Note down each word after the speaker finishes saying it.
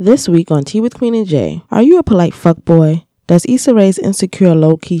This week on Tea with Queen and Jay, are you a polite fuckboy? Does Issa Rae's insecure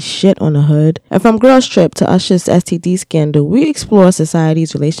low-key shit on the hood? And from Girls Trip to Usher's STD scandal, we explore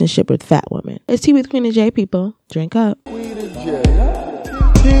society's relationship with fat women. It's Tea with Queen and Jay, people. Drink up. Queen and Jay.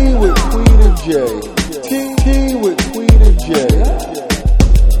 Tea with Queen and Jay. Tea with Queen and Jay.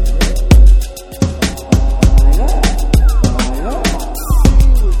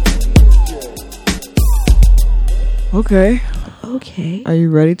 Okay. Are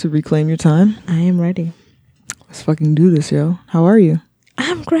you ready to reclaim your time? I am ready. Let's fucking do this, yo. How are you?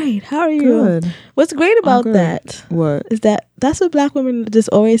 I'm great. How are you? Good. What's great about that? What? Is that's what black women just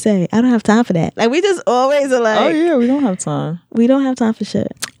always say. I don't have time for that. Like, we just always are like, oh yeah, we don't have time. We don't have time for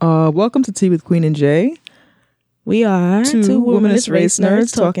shit. Welcome to Tea with Queen and Jay. We are two womanist race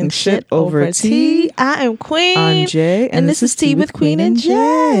nerds talking shit over tea. I am Queen. I'm Jay. And this is Tea with Queen and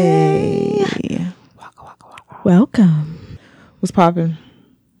Jay. Welcome. What's poppin'?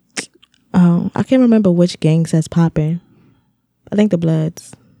 Oh, I can't remember which gang says poppin'. I think the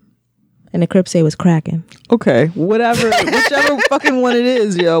Bloods. And the Crips say it was cracking. Okay, whatever. Whichever fucking one it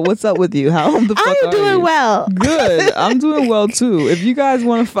is, yo. What's up with you? How the fuck are you? I'm doing well. Good. I'm doing well too. If you guys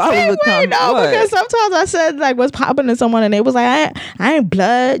want to follow the comment. No, because sometimes I said like what's popping to someone and they was like, I ain't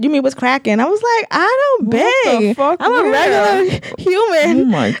blood. You mean what's cracking? I was like, I don't bang. I'm a regular human. Oh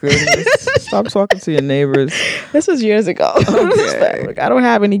my goodness. Stop talking to your neighbors. This was years ago. Okay. Like, I don't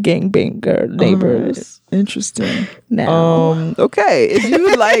have any gangbanger neighbors. Right. Interesting. No. Okay. If you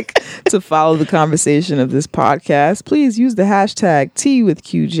would like to follow the conversation of this podcast, please use the hashtag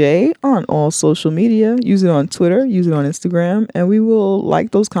 #TeaWithQJ on all social media. Use it on Twitter, use it on Instagram, and we will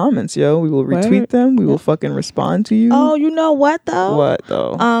like those comments, yo. We will retweet them. We will fucking respond to you. Oh, you know what though? What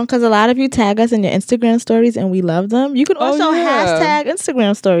though? Because a lot of you tag us in your Instagram stories and we love them. You can also hashtag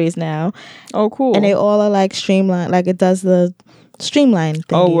Instagram stories now. Oh, cool. And they all are like streamlined, like it does the streamline thing.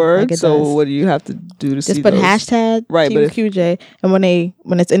 Oh, word. Like so what do you have to do to see just put those? hashtag TQJ, and when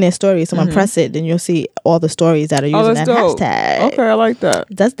it's in their story, someone press it, then you'll see all the stories that are using that dope. hashtag. Okay, I like that.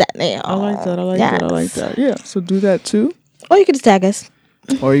 It does that now. I like that. Yeah, so do that too. Or you can just tag us.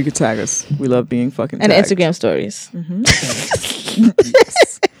 Or you can tag us. We love being fucking tagged. And Instagram stories.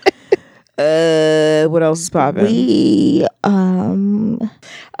 What else is popping? We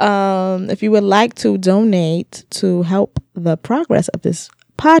if you would like to donate to help the progress of this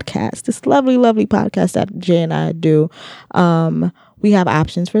podcast, this lovely podcast that Jay and I do, we have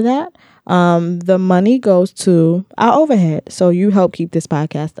options for that. The money goes to our overhead, so you help keep this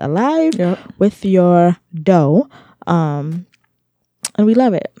podcast alive with your dough, and we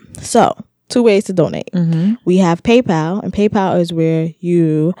love it. So 2 ways to donate. We have PayPal, and PayPal is where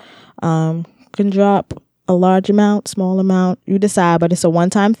you can drop a large amount, small amount, you decide, but it's a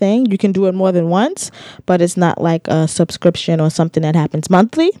one-time thing. You can do it more than once, but it's not like a subscription or something that happens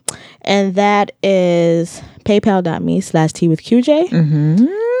monthly. And that is paypal.me/TeaWithQJ.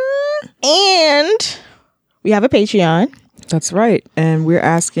 And we have a Patreon. That's right. And we're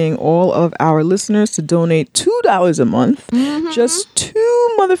asking all of our listeners to donate $2 a month. Just $2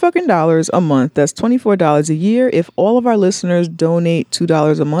 motherfucking dollars a month. That's $24 a year. If all of our listeners donate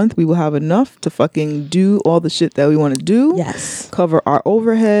 $2 a month, we will have enough to fucking do all the shit that we want to do. Yes. Cover our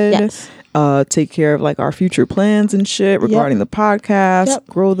overhead. Yes. Take care of like our future plans and shit regarding the podcast,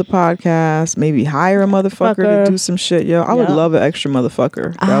 grow the podcast, maybe hire a motherfucker to do some shit. Yo, I would love an extra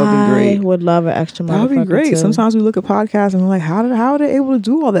motherfucker. That would be great. I would love an extra motherfucker. That would be great. Too. Sometimes we look at podcasts and we're like, how are they able to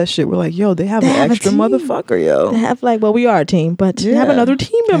do all that shit? We're like, yo, they have an extra motherfucker, yo. They have we are a team, but they have another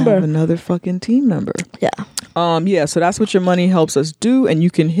team member. Have another fucking team member. Yeah. So that's what your money helps us do, and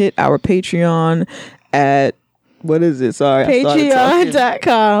you can hit our Patreon at what is it? Sorry.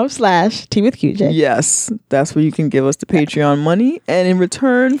 Patreon.com/TeaWithQJ. Yes. That's where you can give us the Patreon money. And in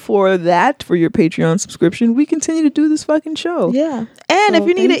return for that, for your Patreon subscription, we continue to do this fucking show. Yeah. And if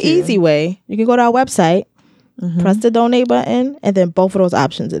you need an easy way, you can go to our website, press the donate button, and then both of those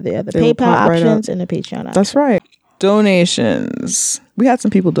options are there. The PayPal options and the Patreon options. That's right. Donations. We had some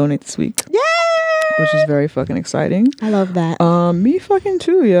people donate this week. Yay! Which is very fucking exciting. I love that. Me fucking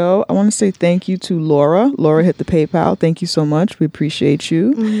too, yo. I want to say thank you to Laura. Laura hit the PayPal. Thank you so much. We appreciate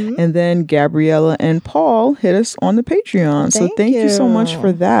you. And then Gabriella and Paul hit us on the Patreon. So thank you so much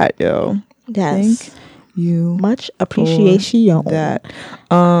for that, yo. Yes. Thank you. Much appreciation. That.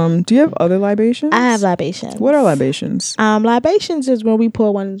 Do you have other libations? I have libations. What are libations? Libations is when we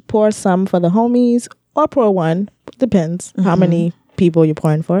pour some for the homies or pour one. Depends how many people you're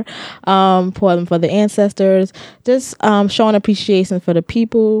pouring for. Pour them for the ancestors. Just showing appreciation for the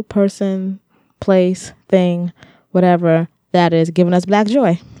people, person, place, thing, whatever that is giving us black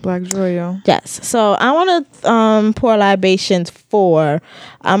joy. Black joy, yo. Yes. So I want to pour libations for.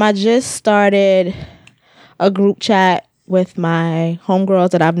 I just started a group chat with my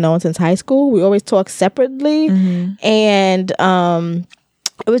homegirls that I've known since high school. We always talk separately, and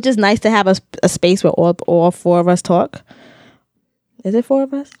it was just nice to have a space where all four of us talk. Is it four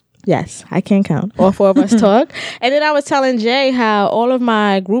of us? Yes, I can count. All four of us talk. And then I was telling Jay how all of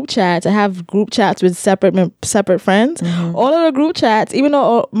my group chats, I have group chats with separate friends. All of the group chats, even though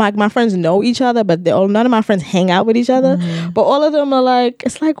all my friends know each other, but none of my friends hang out with each other. But all of them are like,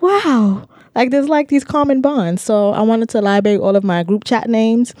 it's like, wow. Like there's like these common bonds. So I wanted to libate all of my group chat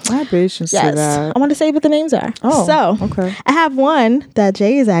names. Libations to Yes. that. I want to say what the names are. Oh, so okay. I have one that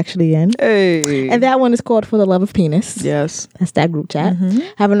Jay is actually in. Hey. And that one is called For the Love of Penis. Yes. That's that group chat.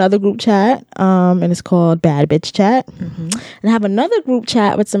 I have another group chat, and it's called Bad Bitch Chat. And I have another group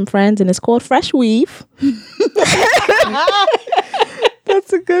chat with some friends, and it's called Fresh Weave.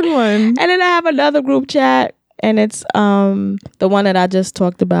 That's a good one. And then I have another group chat, and it's the one that I just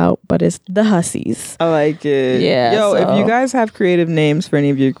talked about, but it's the Hussies. I like it. Yeah, Yo, if so- you guys have creative names for any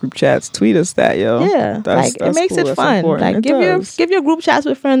of your group chats, tweet us that, yo. Yeah, That's it makes cool. it That's fun. important. Like It give your group chats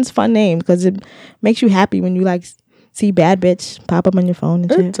with friends fun names because it makes you happy when you like see Bad Bitch pop up on your phone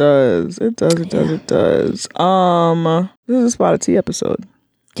and It shit. does. It does. It does. It does. This is a Spotted Tea episode.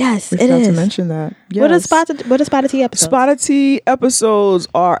 Yes, We it forgot to is. mention that. What is Yes. Spotted Tea episode? Spotted Tea episodes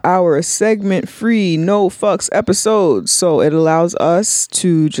are our segment-free, no fucks episodes. So it allows us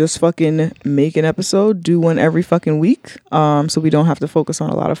to just fucking make an episode, do one every fucking week. So we don't have to focus on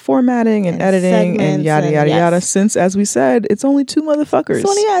a lot of formatting and editing and segments yada and yada yes. yada. Since, as we said, it's only two motherfuckers. It's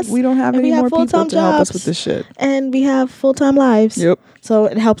only us. We don't have And we any have more people full-time to help us jobs. with this shit. And we have full-time lives. Yep. So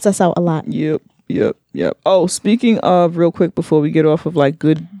it helps us out a lot. Yep. Oh, speaking of, real quick before we get off of like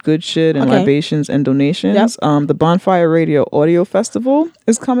good shit and Okay. libations and donations, the Bonfire Radio Audio Festival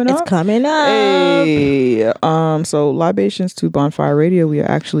is coming up. It's coming up. Hey, so libations to Bonfire Radio. We are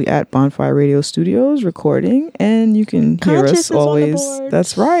actually at Bonfire Radio Studios recording, and you can hear Conscious us is on the always. board.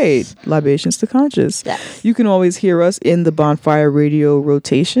 That's right, libations to Conscious. Yes. You can always hear us in the Bonfire Radio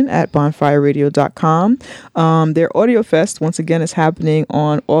rotation at bonfireradio.com. Their Audio Fest once again is happening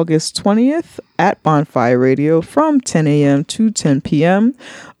on August 20th at Bonfire Radio from 10 a.m. to 10 p.m.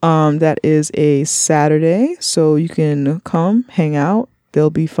 That is a Saturday, so you can come hang out. There'll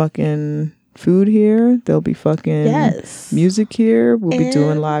be fucking food here. There'll be fucking Yes. music here. We'll be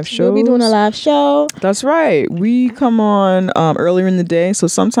doing live shows. We'll be doing a live show. That's right. We come on earlier in the day, so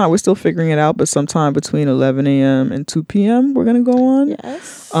sometime we're still figuring it out, but sometime between 11 a.m. and 2 p.m. we're gonna go on.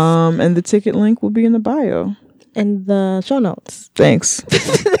 Yes. And the ticket link will be in the bio. And the show notes. Thanks.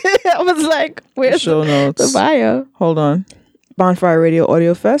 I was like, where's Show notes. the bio? Hold on. Bonfire Radio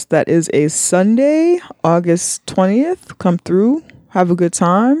Audio Fest. That is a Sunday, August 20th. Come through, have a good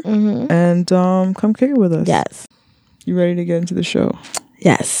time, and come kick it with us. Yes. You ready to get into the show?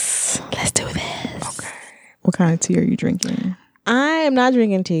 Yes. Let's do this. Okay. What kind of tea are you drinking? I am not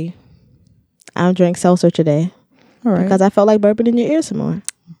drinking tea. I'm drinking seltzer today All right. because I felt like burping in your ear some more.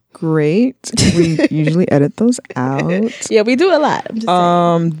 Great. We usually edit those out. Yeah, we do a lot.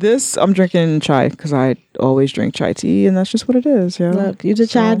 I'm just saying. I'm drinking chai because I always drink chai tea, and that's just what it is. Yeah. Look, you're the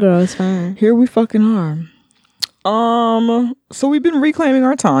chai girl. It's fine. Here we fucking are. So we've been reclaiming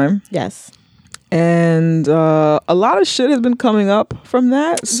our time, Yes. and a lot of shit has been coming up from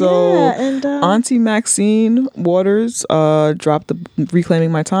that. So yeah, and Auntie Maxine Waters dropped the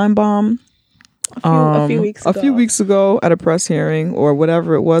Reclaiming My Time bomb. a few weeks ago. A few weeks ago at a press hearing or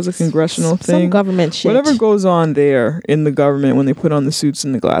whatever it was, a congressional thing. Some government shit. Whatever goes on there in the government when they put on the suits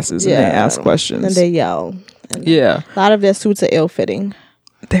and the glasses and they ask questions. And they yell. And yeah. a lot of their suits are ill-fitting.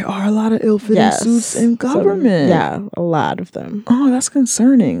 There are a lot of ill-fitting suits in government. A lot of them. Oh, that's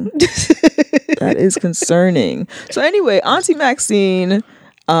concerning. That is concerning. So anyway, Auntie Maxine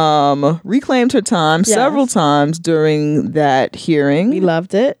reclaimed her time several times during that hearing. We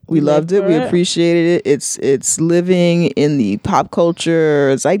loved it. We loved it. We appreciated it. It's living in the pop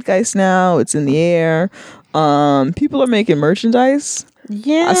culture zeitgeist now. It's in the air. People are making merchandise.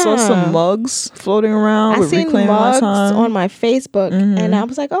 Yeah. I saw some mugs floating around with seen Reclaiming My mugs Time on my Facebook, and I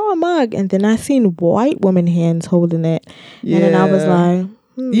was like, "Oh, a mug!" And then I seen white woman hands holding it, and then I was like,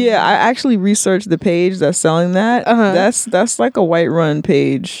 Yeah, I actually researched the page that's selling that. That's like a white run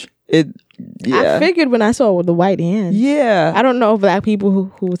page. I figured when I saw the white hands. Yeah. I don't know black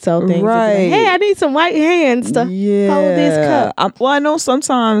people who sell things. Right. Like, hey, I need some white hands to hold this cup. Well, I know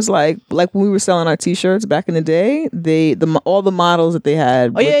sometimes like when we were selling our T-shirts back in the day, all the models that they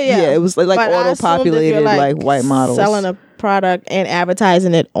had. It was like But I auto populated assumed if you're, like white models selling a product and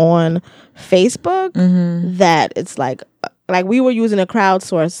advertising it on Facebook, that it's like like we were using a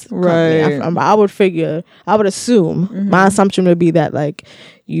crowdsource Right. company. I would assume my assumption would be that like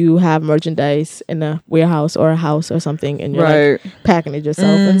you have merchandise in a warehouse or a house or something, and you're like packing it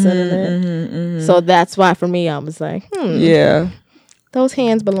yourself and sending it. So that's why for me, I was like, Yeah. those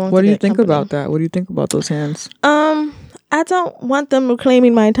hands belong. What to do you that think company. about that? What do you think about those hands? I don't want them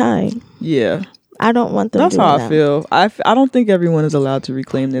reclaiming my time. Yeah. I don't want them. That's doing how that. I feel. I don't think everyone is allowed to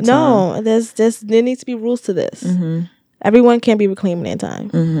reclaim their time. No, there needs to be rules to this. Everyone can't be reclaiming their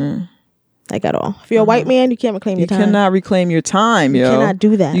time. Like at all. If you're a white man, you can't reclaim your time. You cannot reclaim your time, yo. You cannot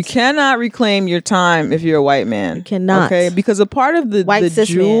do that. You cannot reclaim your time if you're a white man. You cannot. Okay? Because a part of the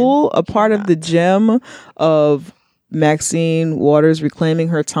jewel, a part of the gem of Maxine Waters reclaiming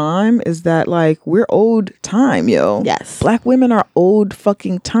her time is that like we're owed time, yo. Yes. Black women are owed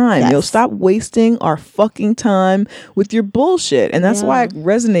fucking time. Yes. Yo, stop wasting our fucking time with your bullshit. And that's why it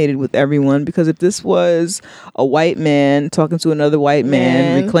resonated with everyone, because if this was a white man talking to another white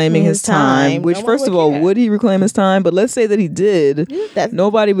man reclaiming his time, which first of all, would he reclaim his time? But let's say that he did,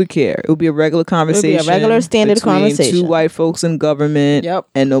 nobody would care. It would be a regular conversation. It would be a regular standard between conversation. two white folks in government,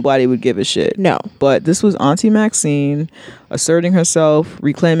 and nobody would give a shit. No. But this was Auntie Maxine asserting herself,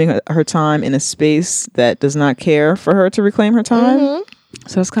 reclaiming her time in a space that does not care for her to reclaim her time.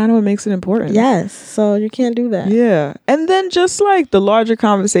 So that's kind of what makes it important. Yes. So you can't do that. Yeah. And then just like the larger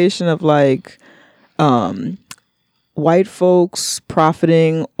conversation of like white folks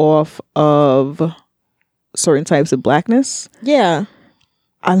profiting off of certain types of blackness. Yeah.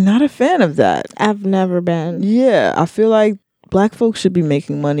 I'm not a fan of that. I've never been. Yeah. I feel like black folks should be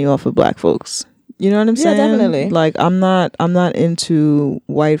making money off of black folks. You know what I'm saying? Yeah, definitely. Like I'm not into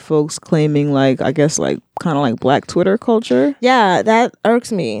white folks claiming like, I guess like kind of like black Twitter culture. Yeah, that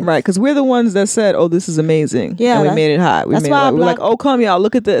irks me. Right, because we're the ones that said, "Oh, this is amazing." Yeah, and we made it hot. That's why we're like, "Oh, come y'all,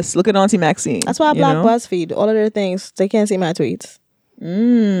 look at this. Look at Auntie Maxine." That's why I block BuzzFeed. All of their things, they can't see my tweets.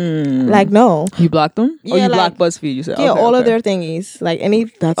 Mm. Like no, you blocked them. Yeah, you like, blocked BuzzFeed. You said, yeah, okay, all okay. of their thingies, like any.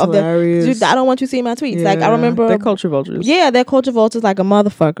 That's of hilarious. Dude, I don't want you to see my tweets. Like I remember, they're culture vultures. Yeah, they're culture vultures like a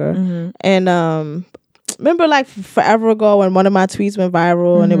motherfucker. And remember like forever ago when one of my tweets went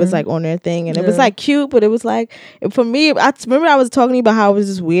viral and it was like on their thing and it was like cute, but it was like for me. I remember I was talking to you about how it was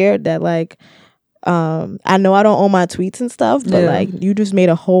just weird that like. I know I don't own my tweets and stuff, but like you just made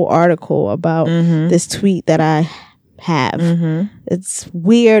a whole article about this tweet that I have. It's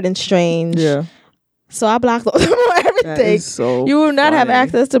weird and strange. Yeah. So I blocked everything. That is so you will not have funny.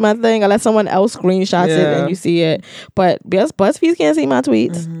 access to my thing unless someone else screenshots it and you see it. But because BuzzFeed can't see my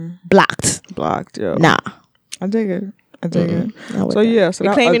tweets, blocked. Yo. Nah. I dig it. So yeah, so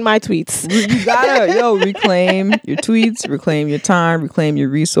reclaiming my tweets. You gotta reclaim your tweets, reclaim your time, reclaim your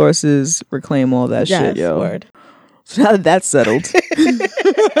resources, reclaim all that shit, yo. Word. So now that that's settled,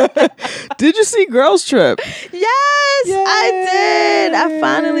 did you see Girls Trip? Yes, I did. I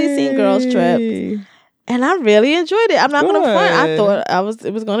finally seen Girls Trip. And I really enjoyed it. I'm not gonna front. I thought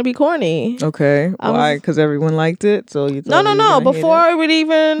it was gonna be corny. Okay, why? Because everyone liked it. So you thought no. Before it would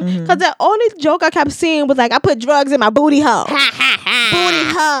even, because the only joke I kept seeing was like, I put drugs in my booty hole.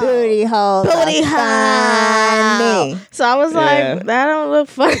 Booty hole. So I was like, that don't look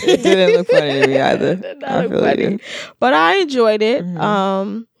funny. It didn't look funny to me either. I feel funny. But I enjoyed it.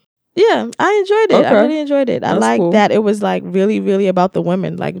 Yeah, I enjoyed it. I really enjoyed it. I liked that it was like really, really about the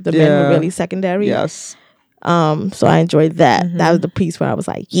women. Like the men were really secondary. Yes. So I enjoyed that. That was the piece where I was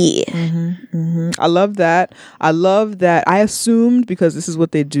like, yeah. I love that. I assumed, because this is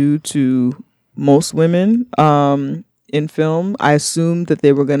what they do to most women in film, I assumed that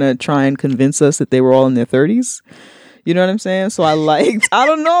they were gonna try and convince us that they were all in their 30s. You know what I'm saying? So I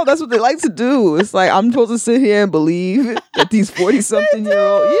don't know. That's what they like to do. It's like, I'm supposed to sit here and believe that these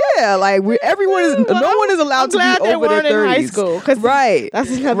 40-something-year-old, like no one is allowed to be over their 30s. In high school, right. That's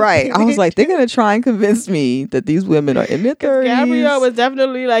right. I was like, they're going to try and convince me that these women are in their 30s. Gabrielle was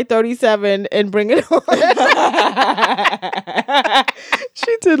definitely like 37 and Bring It On.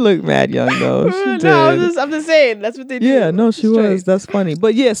 She did look mad young though. She did. No, I'm just saying. That's what they do. Yeah, no, she was. That's funny.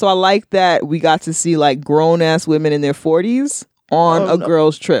 But yeah, so I like that we got to see like grown ass women in their 40s on a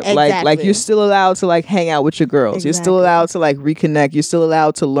girls trip. Exactly. Like you're still allowed to like hang out with your girls. Exactly. You're still allowed to like reconnect. You're still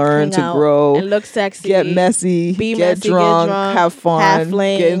allowed to learn, to grow, and look sexy, get messy, get drunk, have fun,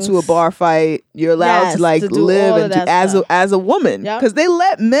 get into a bar fight. You're allowed to like live and as a woman, because they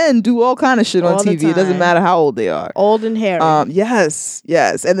let men do all kind of shit on TV. It doesn't matter how old they are, old and hairy. Yes,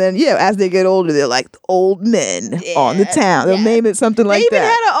 and then as they get older, they're like the old men on the town. They'll name it something like that. They even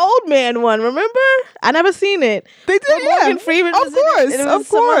had an old man one. Remember? I never seen it. They did. Morgan Freeman. Of course,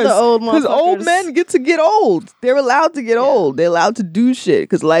 because old men get to get old. They're allowed to get old. They're allowed to do shit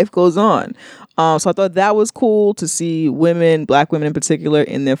because life goes on. So I thought that was cool to see women, black women in particular,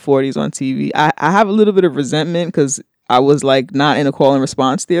 in their 40s on TV. I have a little bit of resentment because I was like not in a call and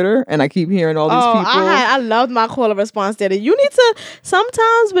response theater, and I keep hearing all these people. I loved my call and response theater. You need to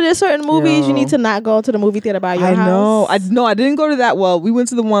sometimes, but there's certain movies you need to not go to the movie theater by your house. I didn't go to that. Well, we went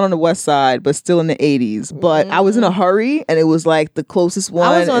to the one on the west side, but still in the 80s. But I was in a hurry, and it was like the closest one.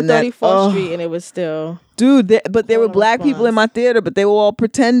 I was on 34th Street, and it was still. Dude, but there were black people in my theater, but they were all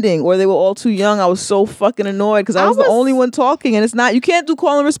pretending, or they were all too young. I was so fucking annoyed because I was the only one talking, and it's not. You can't do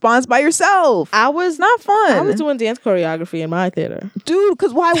call and response by yourself. It's not fun. I was doing dance choreography in my theater, dude.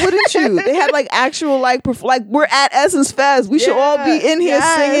 Because why wouldn't you? They had like actual like we're at Essence Fest. We should all be in here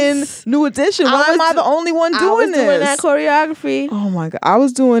singing New Edition. Why am I the only one doing this? Doing that choreography. Oh my god, I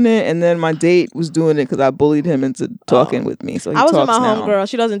was doing it, and then my date was doing it because I bullied him into talking with me. So I was with my homegirl.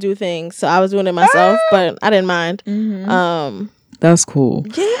 She doesn't do things, so I was doing it myself, but I didn't mind. That's cool.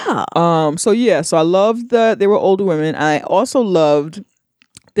 Yeah. So I loved that they were older women. I also loved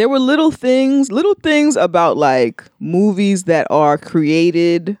there were little things about like movies that are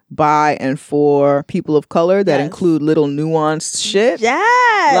created by and for people of color that include little nuanced shit.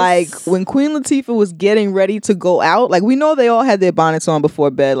 Yes. Like when Queen Latifah was getting ready to go out, like we know they all had their bonnets on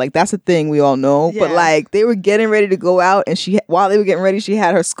before bed. Like that's a thing we all know. But like they were getting ready to go out, and while they were getting ready, she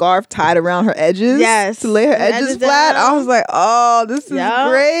had her scarf tied around her edges. Yes. To lay her edges flat. Down. I was like, oh, this is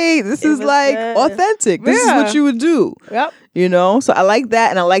great. This is like authentic. This is what you would do. Yep. You know, so I like that,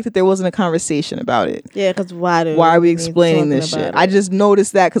 and I like that there wasn't a conversation about it. Yeah, because why are we explaining this shit? I just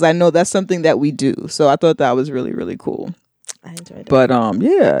noticed that because I know that's something that we do. So I thought that was really, really cool. I enjoyed it. But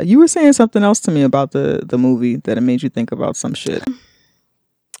yeah, you were saying something else to me about the movie that it made you think about some shit.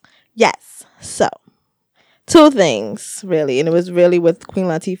 Yes. So 2 things really, and it was really with Queen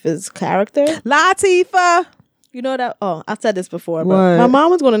Latifah's character. Latifah. You know that? Oh, I've said this before, but my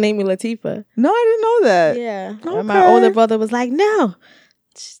mom was going to name me Latifah. No, I didn't know that. Yeah. Okay. And my older brother was like, no,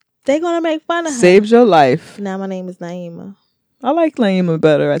 they're going to make fun of her. Saved your life. Now my name is Naima. I like Naima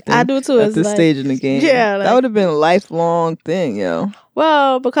better, I think. I do too. At this stage in the game. Yeah. That would have been a lifelong thing, yo.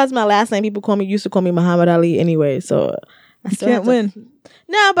 Well, because my last name, people used to call me Muhammad Ali anyway, so I still can't win.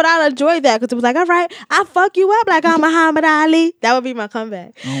 No, but I enjoyed that because it was like, all right, I'll fuck you up like I'm Muhammad Ali. That would be my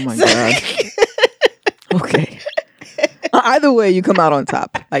comeback. Oh my God. Okay. Either way, you come out on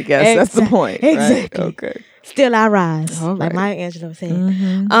top. I guess that's the point. Exactly. Right? Okay. Still I rise, like Maya Angelou was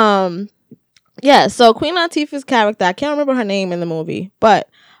saying. Yeah. So Queen Latifah's character, I can't remember her name in the movie, but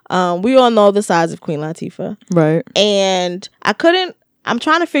we all know the size of Queen Latifah, right? And I'm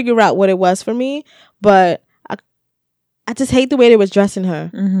trying to figure out what it was for me, but I just hate the way they was dressing her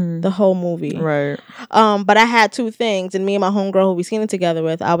the whole movie. Right. But I had 2 things, and me and my homegirl who we seen it together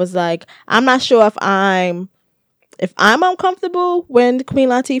with, I was like, I'm not sure if I'm uncomfortable when Queen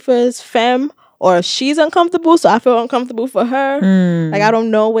Latifah is femme or if she's uncomfortable, so I feel uncomfortable for her. Like I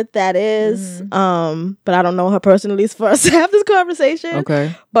don't know what that is. But I don't know her personally for us to have this conversation.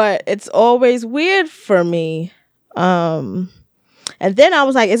 Okay. But it's always weird for me. And then I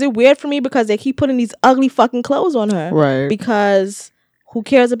was like, is it weird for me because they keep putting these ugly fucking clothes on her? Right. Because who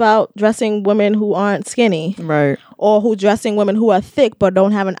cares about dressing women who aren't skinny? Right. Or who dressing women who are thick but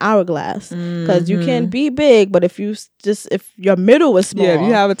don't have an hourglass? Because you can be big, but if your middle is small. Yeah, if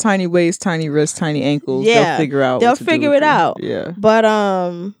you have a tiny waist, tiny wrist, tiny ankles, they'll figure out. They'll figure it out. Yeah. But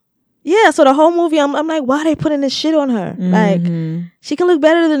yeah, so the whole movie, I'm like, why are they putting this shit on her? Like, she can look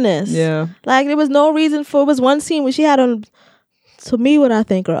better than this. Yeah. Like, there was no reason for it. Was one scene where she had on, to me, what I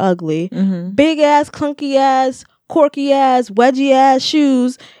think are ugly, big ass, clunky ass, quirky ass, wedgy ass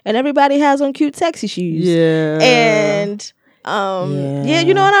shoes, and everybody has on cute, sexy shoes. Yeah. And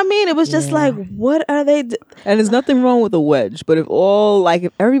you know what I mean? It was just like, what are they? And there's nothing wrong with a wedge, but if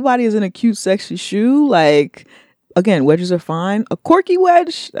everybody is in a cute, sexy shoe, like. Again, wedges are fine. A corky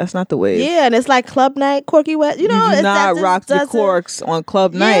wedge, that's not the wave. Yeah, and it's like club night, corky wedge. You know, you do not rock the corks on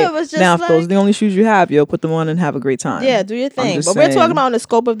club night. It was just now, if those are the only shoes you have, put them on and have a great time. Yeah, do your thing. But we're talking about the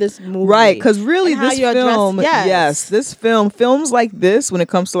scope of this movie. Right, because really this film, this films like this, when it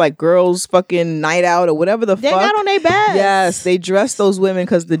comes to like girls fucking night out or whatever the fuck. They got on their best. Yes, they dress those women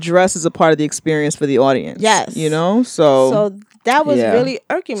because the dress is a part of the experience for the audience. Yes. You know? So that was really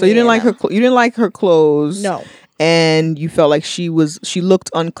irking me. So you didn't like her you didn't like her clothes. No. And you felt like she looked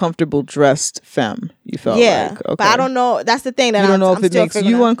uncomfortable dressed femme. You felt like, okay. But I don't know. That's the thing that you don't know if it makes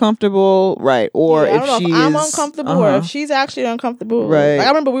you uncomfortable, right? Or if I'm uncomfortable, or if she's actually uncomfortable, right? Like I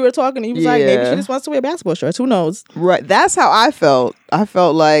remember we were talking, and he was like, maybe she just wants to wear basketball shorts. Who knows? Right. That's how I felt. I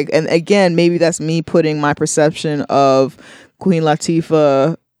felt like, and again, maybe that's me putting my perception of Queen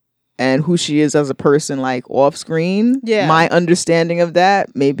Latifah and who she is as a person, like off screen. Yeah. My understanding of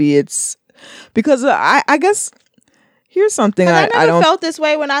that, maybe it's. Because I guess here's something I never don't felt this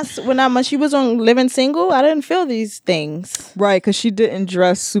way when she was on Living Single. I didn't feel these things. right, because she didn't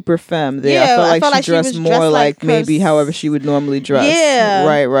dress super femme there. Yeah, I felt like she dressed was more dressed like her maybe however she would normally dress. Yeah.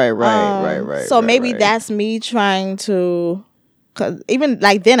 Right. So maybe that's me trying to, cause even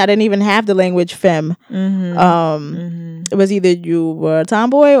like then I didn't even have the language femme. It was either you were a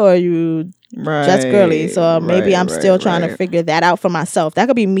tomboy or you just girly. So maybe I'm still trying to figure that out for myself. That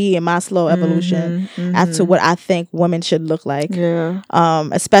could be me and my slow evolution as to what I think women should look like. Yeah.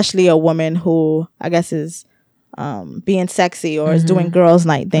 Especially a woman who I guess is being sexy or is doing girls'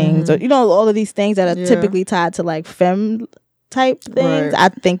 night things or all of these things that are typically tied to like femme type things. I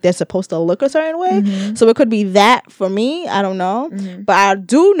think they're supposed to look a certain way. So it could be that for me. I don't know. But I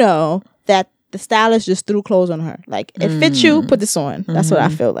do know that the stylist just threw clothes on her. Like, it fits you, put this on. That's what I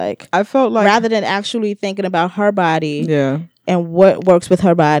feel like. I felt like rather than actually thinking about her body yeah. and what works with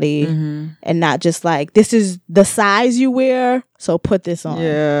her body and not just like, this is the size you wear, so put this on.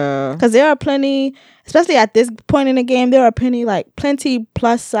 Yeah. Because there are plenty, especially at this point in the game, there are plenty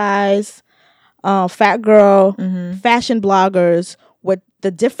plus size fat girl fashion bloggers with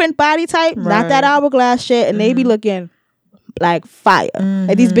the different body type, not that hourglass shit, and they be looking like fire.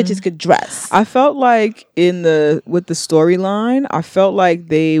 Like these bitches could dress. I felt like with the storyline, I felt like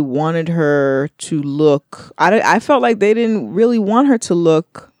they wanted her to look. I felt like they didn't really want her to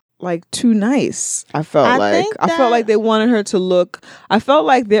look like too nice. I felt like they wanted her to look. I felt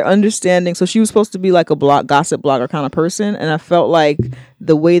like their understanding. So she was supposed to be like a gossip blogger kind of person, and I felt like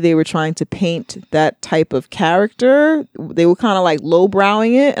the way they were trying to paint that type of character, they were kind of like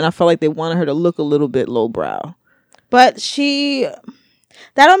lowbrowing it, and I felt like they wanted her to look a little bit lowbrow. But that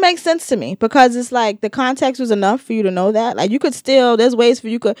don't make sense to me because it's like the context was enough for you to know that. Like you could still, there's ways for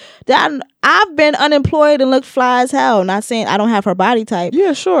you could. I've been unemployed and looked fly as hell. Not saying I don't have her body type.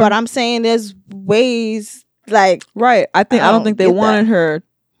 Yeah, sure. But I'm saying there's ways like. Right. I don't think they wanted her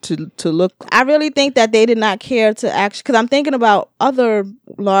to look. I really think that they did not care to actually, because I'm thinking about other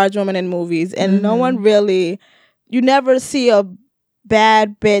large women in movies and no one really, you never see a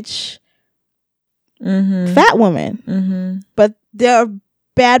bad bitch fat woman, but there are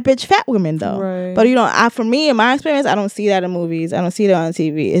bad bitch fat women though. Right. But for me in my experience, I don't see that in movies. I don't see that on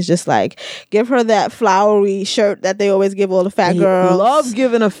TV. It's just like give her that flowery shirt that they always give all the fat girls. Love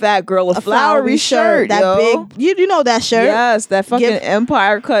giving a fat girl a flowery shirt. That big, you know that shirt. Yes, that fucking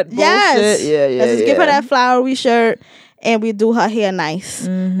empire cut bullshit. Yes. Yeah. Let's just give her that flowery shirt. And we do her hair nice,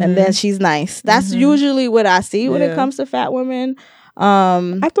 and then she's nice. That's usually what I see when it comes to fat women.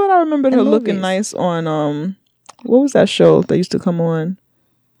 I thought I remembered her looking nice on what was that show that used to come on?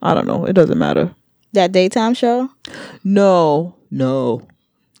 I don't know. It doesn't matter. That daytime show? No.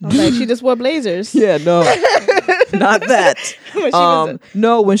 Okay, she just wore blazers. Yeah, no. Not that.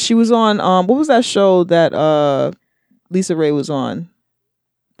 No, when she was on what was that show that Lisa Ray was on?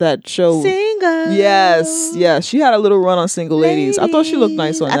 That show. Single. Yes. She had a little run on Single Ladies. I thought she looked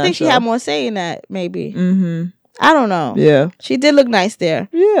nice on that show. I think she had more say in that, maybe. I don't know. Yeah. She did look nice there.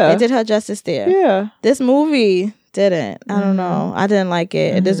 Yeah. They did her justice there. Yeah. This movie didn't. I don't know. I didn't like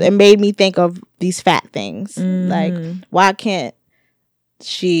it. It made me think of these fat things. Like, why can't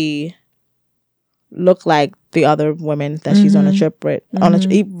she look like the other women that she's on a trip with,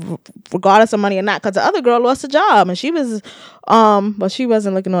 regardless of money or not? Because the other girl lost a job and she was, but she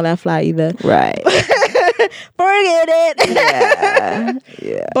wasn't looking all that fly either. Right. Forget it.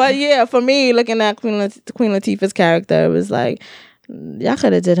 Yeah. But yeah, for me, looking at Queen Latifah's character, it was like, y'all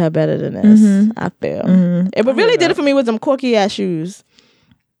could have did her better than this. I feel. What really did it for me was them corky ass shoes.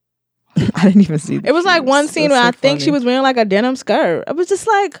 I didn't even see that. It was like one scene where I think she was wearing like a denim skirt. I was just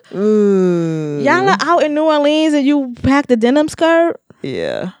like, y'all are out in New Orleans and you packed a denim skirt?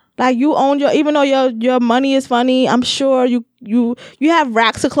 Yeah. Like you own even though your money is funny, I'm sure you have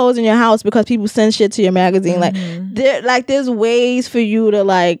racks of clothes in your house because people send shit to your magazine. Like there's ways for you to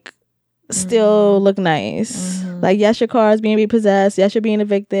like still look nice. Like yes, your car is being repossessed. Yes, you're being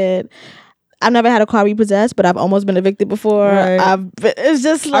evicted. I've never had a car repossessed, but I've almost been evicted before. Right. It's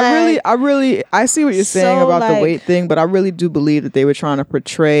just like I see what you're saying about the weight thing, but I really do believe that they were trying to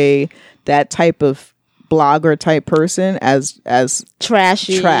portray that type of blogger type person as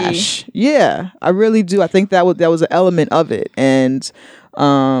trashy. Trash. Yeah, I really do. I think that was an element of it, and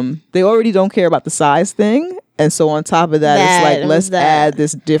they already don't care about the size thing. And so on top of that, it's like let's add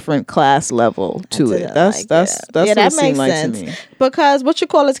this different class level to it. That's what it seemed like to me. Because what's her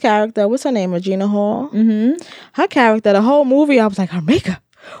character? What's her name? Regina Hall. Her character, the whole movie, I was like, her makeup.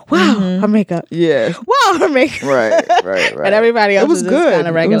 wow, her makeup. Yeah. Wow, her makeup. Right. And everybody else It was was good. kind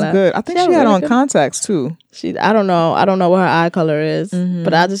of regular. It was good. I think she had on contacts too. I don't know what her eye color is,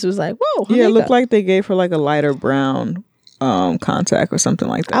 but I just was like, whoa. Her Yeah, it makeup. looked like they gave her like a lighter brown contact or something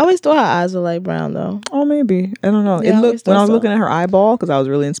like that. I always thought her eyes were light brown though. Oh, maybe. I don't know. Yeah, It I always looked when thought I was so. looking at her eyeball because I was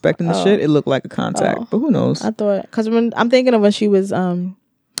really inspecting the shit. It looked like a contact, but who knows? I thought because when I'm thinking of when she was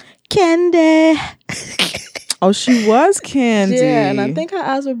Candy. Oh, she was Candy. Yeah, and I think her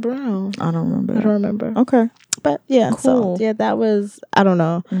eyes were brown. I don't remember. I don't remember. Okay. But yeah, Cool. so yeah, that was I don't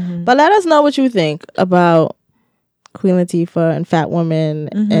know. But let us know what you think about Queen Latifah and fat women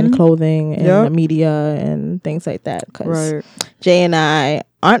and clothing and the media and things like that. Because Jay and I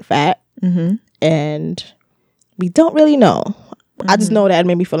aren't fat and we don't really know. I just know that it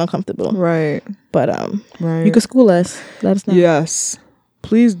made me feel uncomfortable. Right. But Right. you can school us. Let us know. Yes.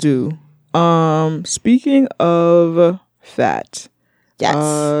 Please do. Speaking of fat.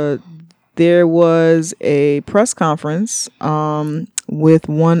 Yes. There was a press conference with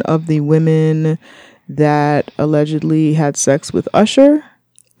one of the women that allegedly had sex with Usher,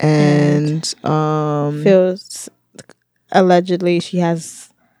 and feels allegedly she has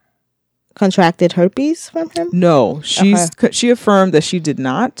contracted herpes from him. No, she affirmed that she did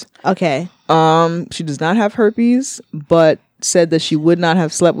not. Okay. She does not have herpes, but said that she would not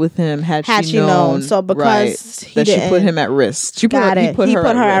have slept with him had she known. So because that she put him at risk. He put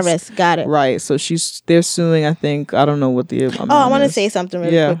her at risk. Got it. Right. So they're suing. I think I don't know what the. I want to say something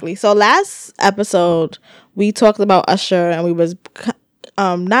really quickly. So last episode we talked about Usher and we was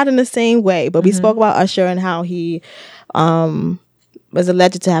not in the same way, but we spoke about Usher and how he was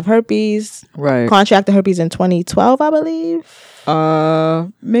alleged to have herpes. Right. Contracted herpes in 2012, I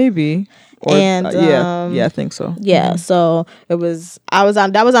believe. Maybe. Or, and I think so. Yeah, so that was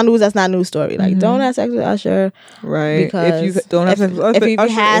on news. That's not a news story. Like, don't have sex with Usher, right? Because if you don't have sex with Usher, if you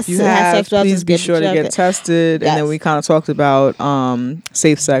have sex with Usher, please be sure to get tested. And then we kind of talked about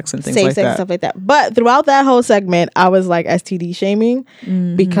safe sex and things like that. Stuff like that. But throughout that whole segment, I was like STD shaming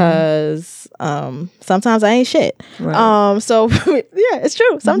because sometimes I ain't shit. Right. So yeah, it's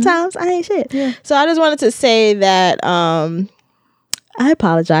true. Sometimes I ain't shit. Yeah. So I just wanted to say that I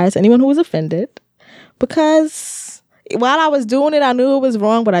apologize to anyone who was offended because while I was doing it, I knew it was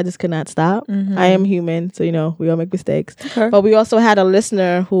wrong, but I just could not stop. I am human, so we all make mistakes. Okay. But we also had a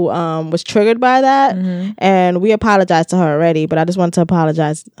listener who was triggered by that, and we apologized to her already. But I just wanted to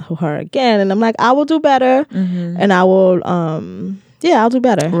apologize to her again, and I'm like, I will do better, and I will. I'll do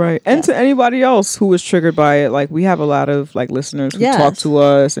better. Right. And to anybody else who was triggered by it, like we have a lot of like listeners who talk to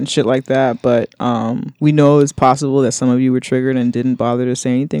us and shit like that. But we know it's possible that some of you were triggered and didn't bother to say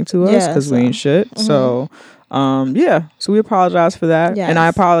anything to us because we ain't shit. So so we apologize for that. Yes. And I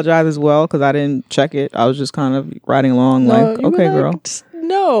apologize as well because I didn't check it. I was just kind of riding along okay, girl.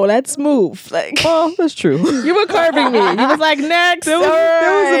 No, let's move. Like, well, that's true. You were curving me. You was like, next. There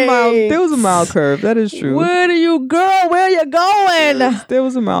was a mild curve. That is true. Where are you going? There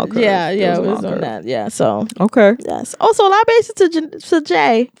was a mild curve. Yeah, it was on that. Yeah, so okay. Yes. Also, libations to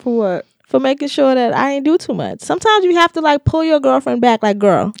Jay for what? For making sure that I ain't do too much. Sometimes you have to like pull your girlfriend back. Like,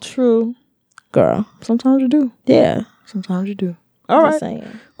 girl. True. Girl. Sometimes you do. Yeah. Sometimes you do. All right.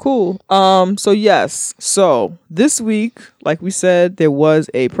 Cool. So this week, like we said, there was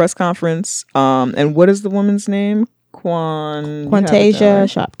a press conference. And what is the woman's name? Quantasia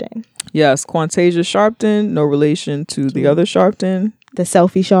Sharpton. Yes, Quantasia Sharpton. No relation to the other Sharpton. The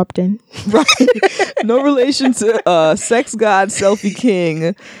selfie Sharpton. Right. No relation to sex god, selfie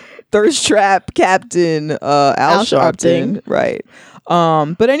king, thirst trap captain, Al Sharpton. Right.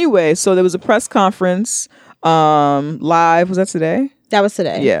 But anyway, so there was a press conference. Live, was that today? That was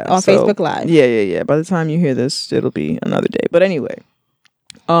today. Yeah, on Facebook Live. Yeah. By the time you hear this, it'll be another day. But anyway,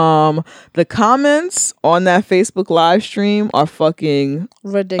 the comments on that Facebook live stream are fucking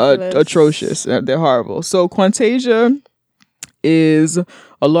ridiculous, atrocious. They're horrible. So Quantasia is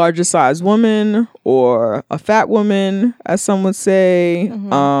a larger size woman or a fat woman, as some would say,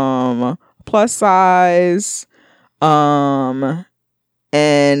 plus size, and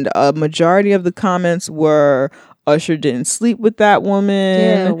a majority of the comments were Usher didn't sleep with that woman.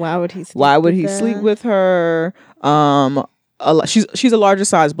 Yeah, why would he sleep with her? She's a larger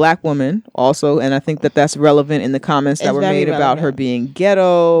size black woman also, and I think that's relevant in the comments that were made about her being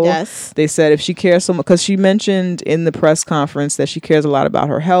ghetto. Yes. They said if she cares so much, because she mentioned in the press conference that she cares a lot about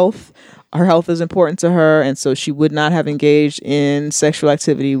her health. Her health is important to her, and so she would not have engaged in sexual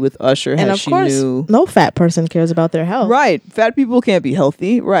activity with Usher had she knew. No fat person cares about their health. Right. Fat people can't be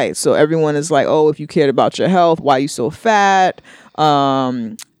healthy. Right. So everyone is like, oh, if you cared about your health, why are you so fat?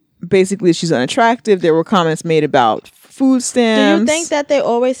 Basically, she's unattractive. There were comments made about food Do stamps. you think that they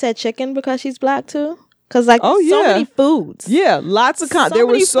always said chicken because she's black too? Because like so many foods. Yeah, lots of So there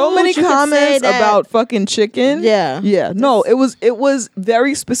were many so many foods you could say comments that- about fucking chicken. Yeah. No, it was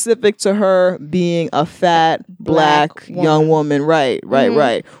very specific to her being a fat black Black woman. young woman.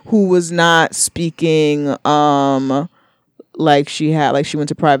 Right, who was not speaking like she went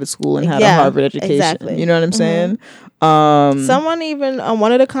to private school and had a Yeah, Harvard education. exactly. You know what I'm saying? Someone even on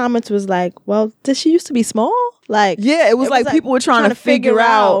one of the comments was like, "Well, did she used to be small?" Like, Yeah, it was like people were trying to figure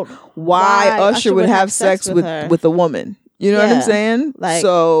out why Usher would have sex with her. a woman. You know what I'm Yeah. saying? Like,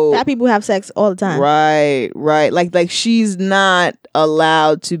 so fat people have sex all the time. right. Like she's not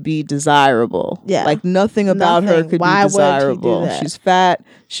allowed to be desirable. Yeah. Like nothing about her Nothing. could Why be would she do desirable. that? She's fat,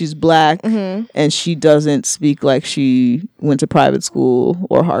 she's black, and she doesn't speak like she went to private school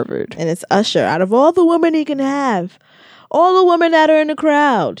or Harvard. And it's Usher. Out of all the women he can have, all the women that are in the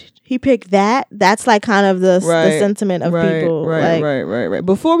crowd, he picked that. That's like kind of the sentiment of people. Right.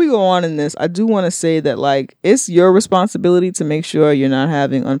 Before we go on in this, I do want to say that like it's your responsibility to make sure you're not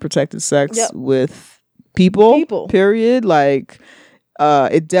having unprotected sex with people. Period. Like,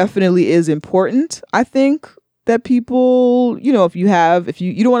 it definitely is important. I think that people, you know, if you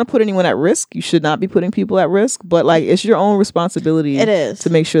don't want to put anyone at risk, you should not be putting people at risk. But like, it's your own responsibility. It is to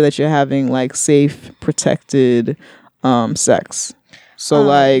make sure that you're having like safe, protected sex. So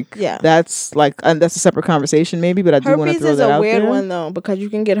that's like, and that's a separate conversation maybe, but I do want to throw that out there. Herpes is a weird one though, because you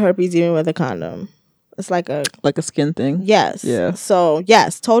can get herpes even with a condom. It's like a skin thing. Yes. Yeah. So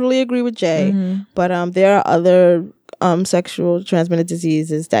yes, totally agree with Jay. But there are other sexual transmitted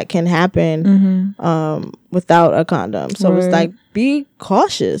diseases that can happen without a condom. So it's like, be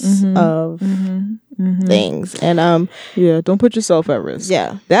cautious of things. And don't put yourself at risk.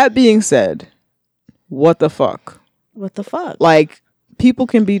 Yeah. That being said, what the fuck? What the fuck? Like, people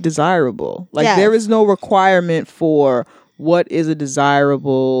can be desirable. Like, there is no requirement for what is a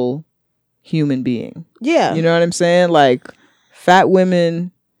desirable human being. Yeah. You know what I'm saying? Like, fat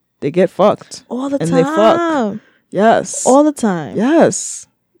women, they get fucked. All the time. And they fuck. Yes. All the time. Yes.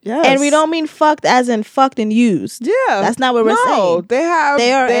 Yes. And we don't mean fucked as in fucked and used. Yeah. That's not what we're saying. They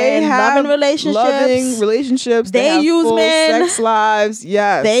are in loving relationships. They have use full men. sex lives.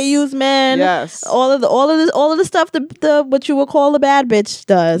 Yes. They use men. Yes. All of the stuff the what you would call a bad bitch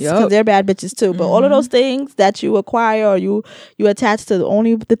does, because they're bad bitches too. But all of those things that you acquire or you attach to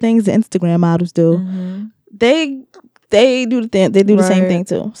only the things the Instagram models do, they do the thing. They do the same thing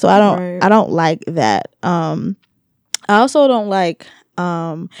too. So I don't like that. I also don't like.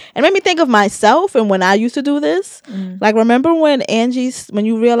 It made me think of myself and when I used to do this. Like, remember when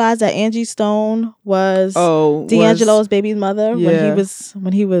you realized that Angie Stone was D'Angelo's baby's mother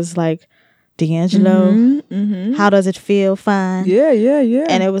when he was like, D'Angelo, how does it feel? Fine. Yeah.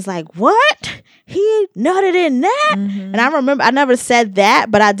 And it was like, what? He nutted in that? And I remember I never said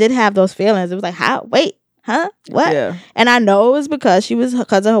that, but I did have those feelings. It was like, how? Wait. Huh? What? Yeah. And I know it was because of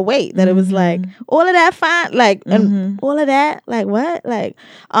her weight, that it was like all of that fine, like and all of that, like what? Like,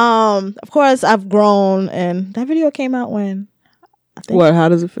 of course I've grown, and that video came out when I think How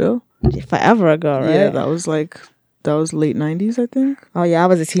does it feel? forever ago, right? Yeah, that was late 90s, I think. Oh yeah, I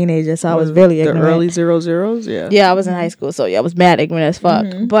was a teenager, so I was really ignorant. The early 00s, yeah. Yeah, I was in high school, so yeah, I was mad ignorant as fuck.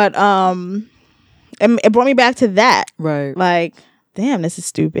 But it brought me back to that. Right. Like, damn, this is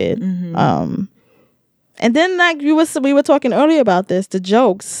stupid. And then, like we were talking earlier about this, the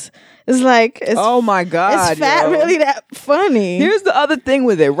jokes. It's like, oh my God, is fat really that funny? Here's the other thing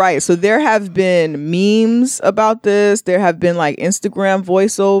with it, right? So there have been memes about this. There have been like Instagram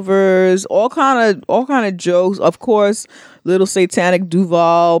voiceovers, all kind of jokes. Of course, Little Satanic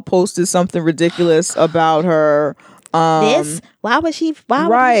Duval posted something ridiculous about her. Why would Usher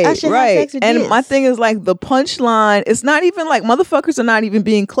have sex with and this? my thing is like the punchline, it's not even like motherfuckers are not even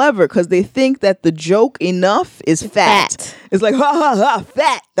being clever because they think that the joke enough is fat. It's like ha ha ha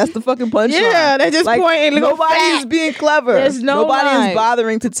fat. That's the fucking punchline. Yeah, they're just like, pointing. Nobody is being clever. There's nobody line. is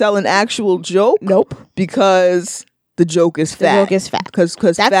bothering to tell an actual joke. Nope. Because the joke is fat. The joke is fat. Because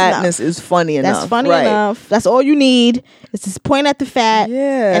fatness is funny enough. That's funny enough. That's all you need. It's just point at the fat.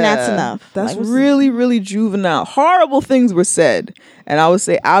 Yeah. And that's enough. That's like, really, really juvenile. Horrible things were said. And I would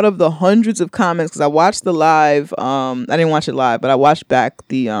say out of the hundreds of comments, because I watched the live, I didn't watch it live, but I watched back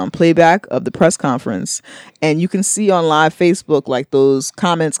the playback of the press conference. And you can see on live Facebook, like those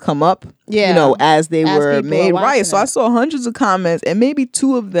comments come up, you know, as they were made. Right. So I saw hundreds of comments and maybe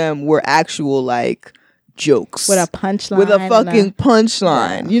 2 of them were actual like jokes with a punchline, with a fucking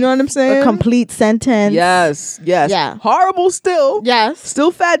punchline. You know what I'm saying? A complete sentence. Yes. Horrible still. Yes.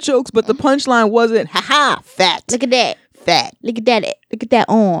 Still fat jokes, but the punchline wasn't fat. Look at that. fat. Look at that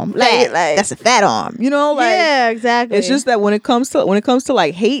arm. Like that's a fat arm. You know, like yeah, exactly. it's just that when it comes to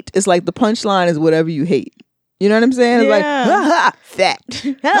like hate, it's like the punchline is whatever you hate. You know what I'm saying? It's like, Yeah. ha ha, fat.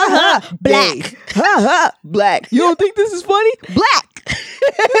 Ha ha, Black. gay. Ha ha, black. You don't think this is funny? Black.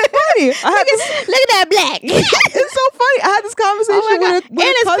 It's funny. Look at that black. It's so funny. I had this conversation with And a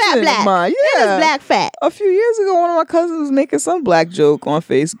it's cousin fat black. of mine. Yeah. And it's black fat. A few years ago, one of my cousins was making some black joke on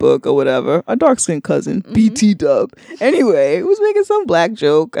Facebook or whatever. A dark skinned cousin, BT Dub. Anyway, was making some black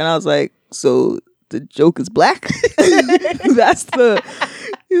joke, and I was like, "So the joke is black?" That's the.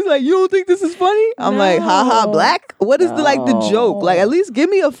 He's like, "You don't think this is funny?" I'm like, "Ha ha, black." What is the joke? Like, at least give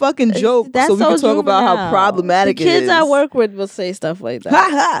me a fucking joke That's so we can talk about how juvenile. problematic the it is. kids I work with will say stuff like that. Ha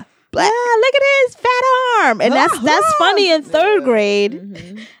ha, black. Yeah, look at his fat arm, and that's funny in third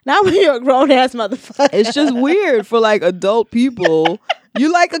grade. Not when you're a grown ass motherfucker. It's just weird for like adult people. You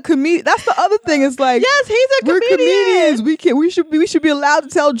like a comedian. That's the other thing. It's like, yes, he's a we're comedian. comedians. We should be allowed to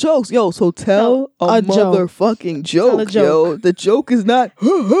tell jokes. Yo, so tell a joke. motherfucking joke, Tell a joke. yo. The joke is not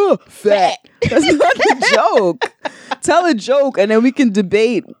fat. That's not the joke. Tell a joke, and then we can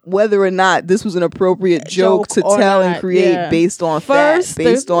debate whether or not this was an appropriate joke to or tell and not, create yeah. based on First, fat,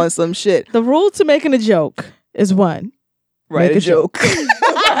 based on some shit. The rule to making a joke is one. Write make a joke.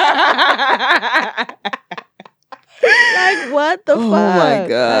 Like what the fuck? Oh my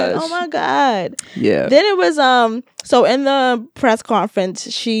gosh. Like, oh my god. Yeah. Then it was so in the press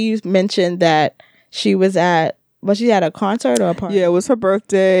conference she mentioned that she was at a concert or a party? Yeah, it was her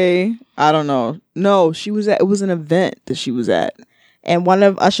birthday. I don't know. No, it was an event that she was at. And one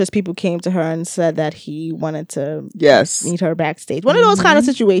of Usher's people came to her and said that he wanted to Yes. meet her backstage. One of those kind of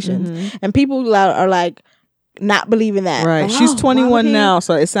situations. And people are like not believing that. Right. Like, She's oh, 21 why would he- now,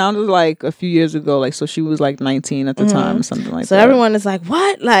 so it sounded like a few years ago, like, so she was like 19 at the time or something like So that. everyone is like,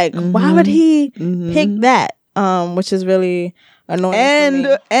 what? Like, why would he pick that? Which is really annoying for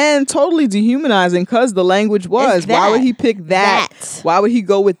me. And totally dehumanizing because the language was, It's why would that. he pick that? Why would he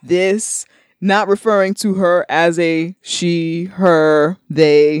go with this? Not referring to her as a she, her,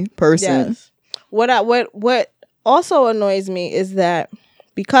 they person. Yes. What also annoys me is that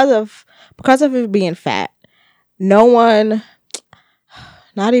because of it being fat, no one,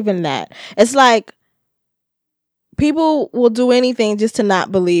 not even that. It's like people will do anything just to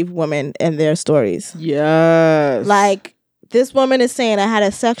not believe women and their stories. Yes. Like this woman is saying, I had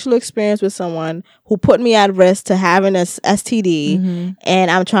a sexual experience with someone who put me at risk to having a STD,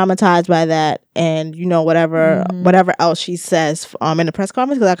 and I'm traumatized by that. And whatever else she says in the press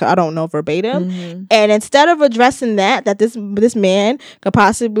conference, because I don't know verbatim. And instead of addressing that this man could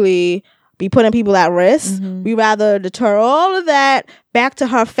possibly be putting people at risk, we rather deter all of that back to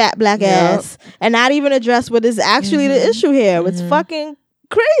her fat black ass and not even address what is actually the issue here. It's fucking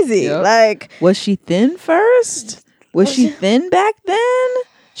crazy. Yep. Like, was she thin first? Was she thin back then?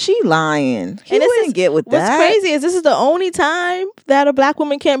 She lying. He wouldn't get with that. What's crazy is this is the only time that a black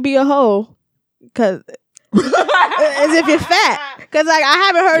woman can't be a hoe. Because as if you're fat. Because like I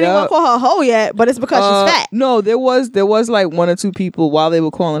haven't heard anyone call her a hoe yet, but it's because she's fat. No, there was like one or two people while they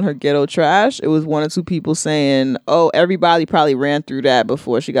were calling her ghetto trash. It was one or two people saying, "Oh, everybody probably ran through that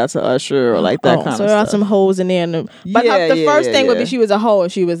before she got to Usher or like that kind of stuff." So there are some hoes in there. But the first thing would be she was a hoe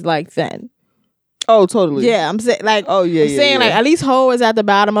if she was like thin. Oh, totally. Yeah, I'm saying like. Oh yeah. I'm saying like at least hoe is at the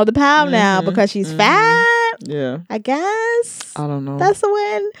bottom of the pile now because she's fat. Yeah. I guess. I don't know. That's the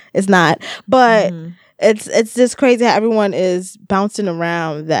win. It's not, but. It's just crazy how everyone is bouncing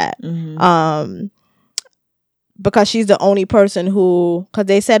around that. Because she's the only person who, because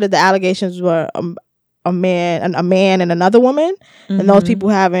they said that the allegations were a man and another woman, and those people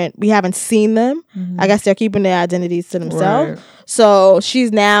we haven't seen them. I guess they're keeping their identities to themselves. Right. So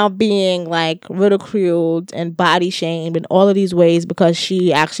she's now being like ridiculed and body shamed in all of these ways because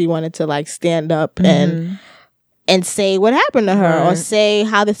she actually wanted to like stand up and say what happened to her or say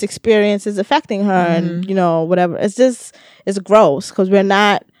how this experience is affecting her and whatever. It's gross because we're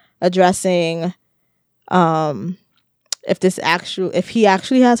not addressing if he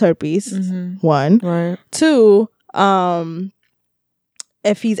actually has herpes, one. Right. Two,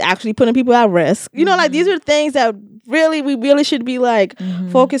 if he's actually putting people at risk. Like these are things that we really should be like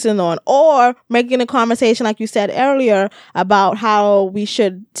focusing on, or making a conversation like you said earlier about how we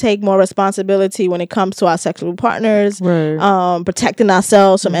should take more responsibility when it comes to our sexual partners, protecting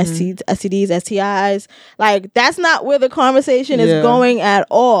ourselves from STDs, STIs. Like that's not where the conversation is going at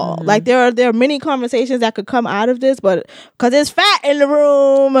all. Like there are many conversations that could come out of this, but because there's fat in the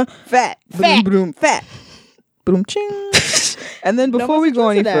room, fat. Boom, ching. And then before we go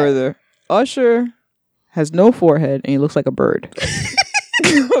any further, Usher has no forehead and he looks like a bird.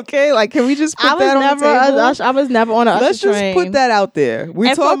 Okay, like can we just put I was that on never the table? I was never on a Usher Let's just train. put that out there. We're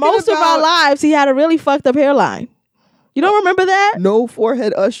and for talking most of our about lives, he had a really fucked up hairline. You don't remember that? no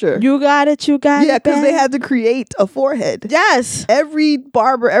forehead Usher. You got it. You got it. Yeah, because they babe. had to create a forehead. Yes. Every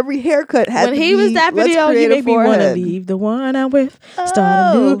barber, every haircut had When to he be, was that let's video, he create a made me want to forehead. leave the one I'm with. Start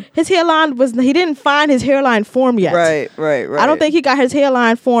Oh. anew. His hairline he didn't find his hairline form yet. Right. I don't think he got his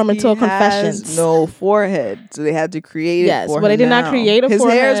hairline form until He has Confessions. no forehead, so they had to create Yes, it for but they him did not now. create a his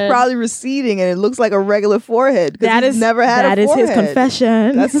forehead. hair is probably receding, and it looks like a regular forehead. 'Cause That he's is never had that a is forehead. his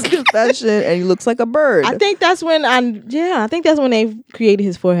confession. That's his confession, and he looks like a bird. I think that's when they created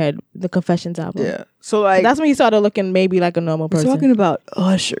his forehead, the Confessions album. Yeah. So like That's when he started looking maybe like a normal we're person. talking about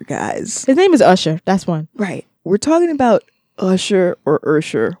Usher, guys. His name is Usher. That's one. Right. We're talking about Usher or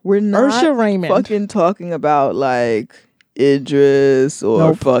Ursher. We're not Ursher Raymond. fucking talking about like Idris or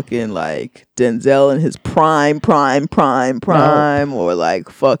Nope. fucking like Denzel in his prime, or like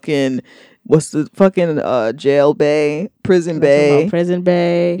fucking what's the fucking jail bay, prison bay. Prison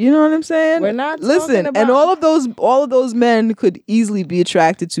Bay. You know what I'm saying? We're not Listen, talking and about- all of those men could easily be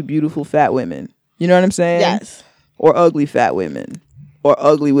attracted to beautiful fat women. You know what I'm saying? Yes. Or ugly fat women, or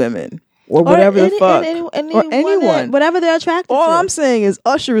ugly women, or whatever the fuck, or anyone. Whatever they're attracted All to. I'm saying is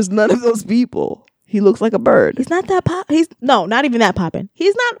Usher is none of those people. He looks like a bird. He's not that pop. Not even that popping. He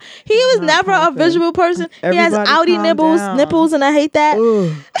was Not never poppin'. a visual person. He has Everybody outie calm nipples, down. and I hate that.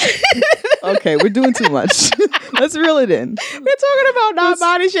 Ugh. Okay, we're doing too much. Let's reel it in. We're talking about not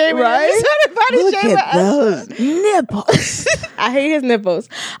body shaming, right? We're talking body Look shaming. at those nipples. I hate his nipples.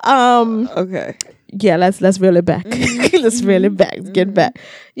 Okay. Yeah, let's reel it back. Let's reel it back. Let's get back.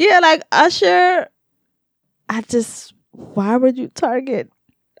 Yeah, like Usher. Why would you target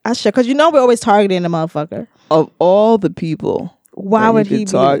Usher? Because we're always targeting the motherfucker. Of all the people, Why that would you he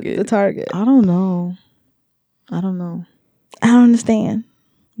could be target. the target? I don't know. I don't know. I don't understand.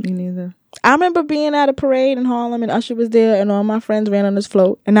 Me neither. I remember being at a parade in Harlem and Usher was there and all my friends ran on this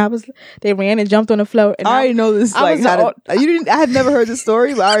float and they ran and jumped on the float and I already know this. I Like, was I had never heard this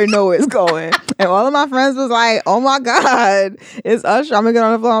story, but I already know where it's going. And all of my friends was like, "Oh my god, it's Usher! I'm gonna get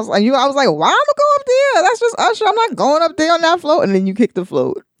on the float." I was like, "Why am I go up there? That's just Usher. I'm not going up there on that float." And then you kicked the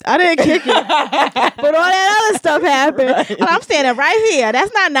float. I didn't kick it. But all that other stuff happened. Right. And I'm standing right here.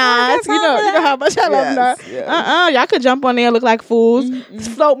 That's not nice. that's You know not how much I love Yes, that. yes. Y'all could jump on there and look like fools. This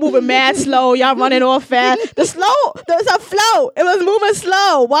float moving mad slow. Y'all running all fast. There's a float. It was moving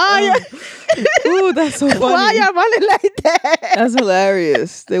slow. Why Ooh, that's so funny. why y'all running like that? That's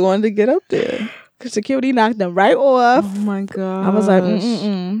hilarious. They wanted to get up there. Security knocked them right off. Oh my god! I was like,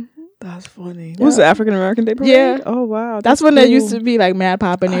 mm-mm-mm. That's funny. Was it African American Day Parade? Yeah. Oh wow. That's when there used to be like mad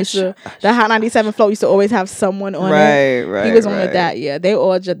popping. The Hot 97 float used to always have someone on it. Right. He was on it that year. They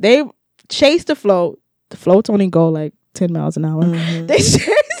all they chased the float. The floats only go like 10 miles an hour. Mhm. They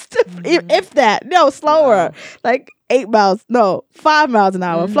chased if that. No, slower. Wow. Like 5 miles an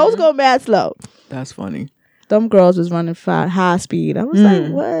hour. Floats go mad slow. That's funny. Them girls was running high speed. I was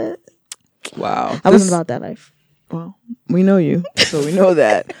like, what? Wow. I wasn't about that life. Well, we know you, so we know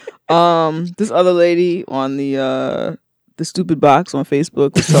that. This other lady on the stupid box on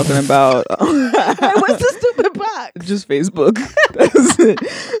Facebook was talking about What's the stupid box? just Facebook. That's it.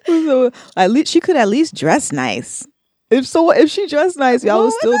 So, at least she could at least dress nice. If she dressed nice, y'all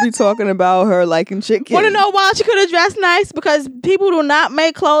would still be talking about her liking chicken. Want to know why she could have dressed nice? Because people do not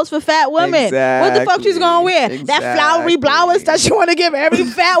make clothes for fat women. What the fuck she's gonna wear? That flowery blouse that she want to give every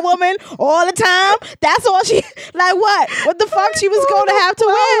fat woman all the time? That's all she like. What the fuck she was going to have to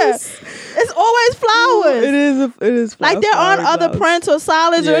wear? It's always flowers. It is. Like there aren't other prints or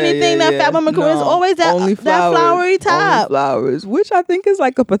solids or anything that fat women can wear. It's always that flowery top. Only flowers, which I think is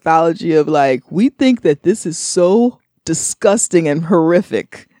like a pathology of like we think that this is so disgusting and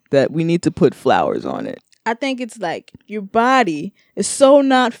horrific that we need to put flowers on it. I think it's like your body is so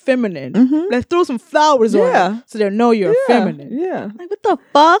not feminine. Mhm. Let's throw some flowers on it so they know you're feminine. Yeah. Like what the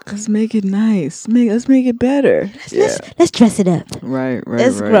fuck? Let's make it nice. Let's make it better. Let's dress it up. Right.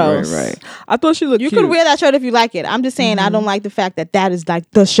 It's gross. Right. I thought she looked You cute. could wear that shirt if you like it. I'm just saying I don't like the fact that is like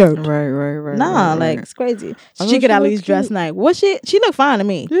the shirt. Right. Nah, right. like it's crazy. I She thought could she at looked least dress cute. nice. What she looked fine to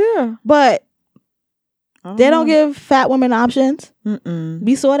me. Yeah. But they don't know. give fat women options. Mm-mm.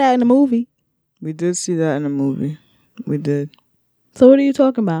 We saw that in the movie. We did see that in the movie. We did. So what are you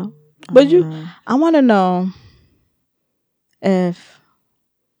talking about? But I want to know if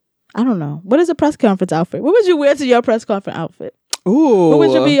I don't know. What is a press conference outfit? What would you wear to your press conference outfit? Ooh. What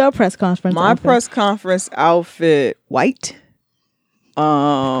would you be your press conference My outfit? press conference outfit, white.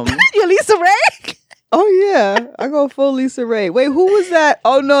 You're Lisa Ray? Oh yeah, I go full Lisa Ray. Wait, who was that?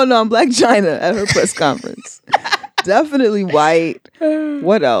 Oh no, I'm Black China at her press conference. Definitely white.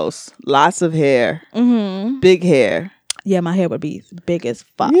 What else? Lots of hair. Mm-hmm. Big hair. Yeah, my hair would be big as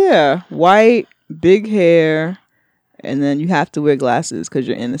fuck. Yeah, white, big hair, and then you have to wear glasses because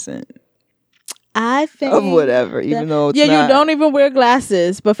you're innocent I think of whatever, even though it's you not. don't even wear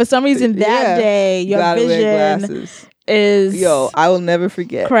glasses, but for some reason that day your gotta wear vision glasses. is Yo, I will never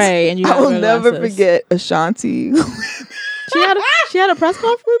forget. cray, and you I gotta will wear never glasses. forget Ashanti. She had a press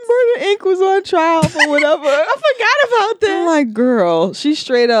conference. Murder Inc. was on trial for whatever. I forgot about that. I'm like, girl, she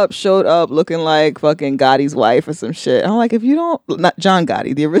straight up showed up looking like fucking Gotti's wife or some shit. I'm like, if you don't, not John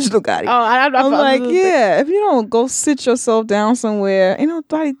Gotti, the original Gotti. Oh, I'm like, yeah, if you don't go sit yourself down somewhere, ain't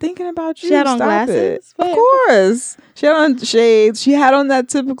nobody thinking about you. She had on Stop glasses? it. Wait. Of course. She had on shades. She had on that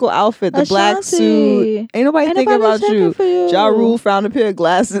typical outfit, the black Ashanti. suit. Ain't nobody thinking nobody about checking you. for you. Ja Rule found a pair of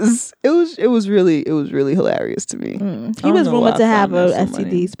glasses. It was really hilarious to me. He don't was know rumored why to I have found a that so STD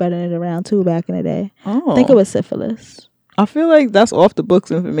funny. spreading it around too back in the day. Oh. I think it was syphilis. I feel like that's off the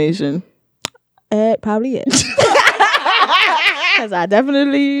books information. It probably is. Because I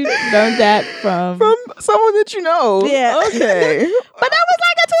definitely learned that from Someone that you know. Yeah. Okay. But that was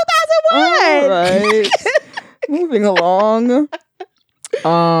like a 2001. All right. Moving along.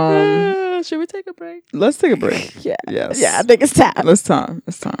 Should we take a break? Let's take a break. Yeah. Yes. Yeah, I think it's time. It's time.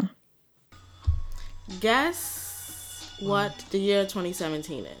 It's time. Guess what the year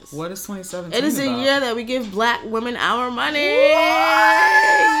 2017 is? What is 2017? It is a year that we give black women our money.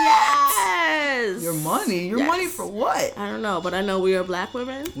 Yes. Your money? Your Yes. money for what? I don't know, but I know we are black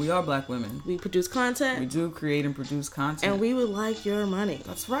women. We are black women. We produce content. We do create and produce content. And we would like your money.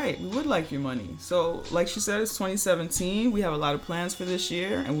 That's right. We would like your money. So, like she said, it's 2017. We have a lot of plans for this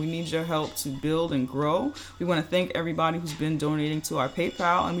year, and we need your help to build and grow. We want to thank everybody who's been donating to our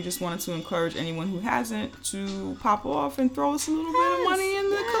PayPal, and we just wanted to encourage anyone who hasn't to pop off and throw us a little bit of money in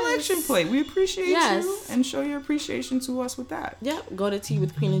the collection plate. We appreciate you, and show your appreciation to us with that. Yep. Go to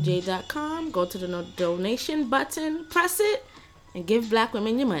teawithqueenandj.com. Go to the donation button. Press it. And give black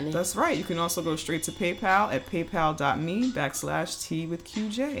women your money. That's right. You can also go straight to PayPal at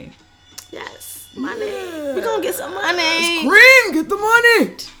paypal.me/TWithQJ. Yes. Money. We're going to get some money. Green, get the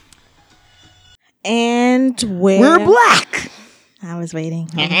money. And We're black. I was waiting.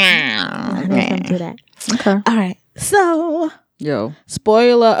 I'm gonna do that. Okay. All right. So, Yo.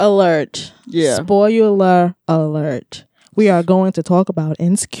 spoiler alert. Yeah. Spoiler alert. We are going to talk about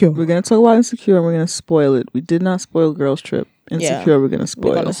Insecure. We're going to talk about Insecure and we're going to spoil it. We did not spoil Girls Trip. Insecure, we're going to spoil.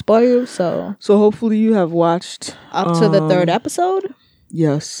 We're going to spoil you. So hopefully you have watched up to the third episode.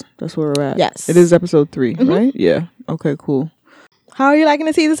 Yes, that's where we're at. Yes. It is episode 3, right? Yeah. Okay, cool. How are you liking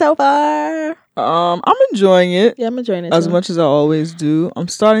the season so far? I'm enjoying it Yeah, I'm enjoying it as too. much as I always do. I'm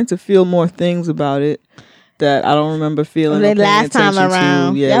starting to feel more things about it that I don't remember feeling or paying last time attention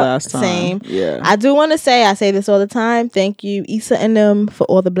around. to. Yeah, Yep, last time. same. Yeah. I do want to say, I say this all the time. Thank you, Issa and them, for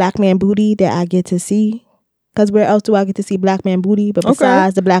all the black man booty that I get to see. Because where else do I get to see black man booty? But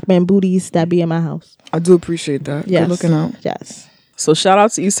besides the black man booties that be in my house. I do appreciate that. Yes. Good looking out. Yes. So shout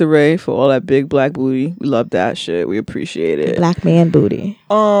out to Issa Rae for all that big black booty. We love that shit. We appreciate it. Black man booty.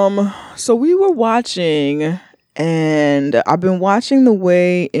 So we were watching, and I've been watching the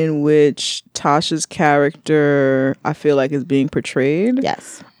way in which Tasha's character, I feel like, is being portrayed.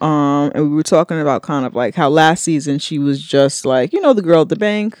 Yes. And we were talking about kind of like how last season she was just like, the girl at the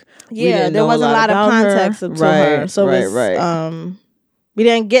bank. We Yeah, didn't there know wasn't a lot of about her. context to her. So we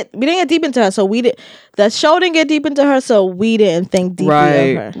didn't get deep into her. So the show didn't get deep into her, so we didn't think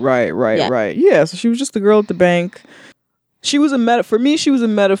deeply of her. Right. Yeah, so she was just the girl at the bank. She was for me, she was a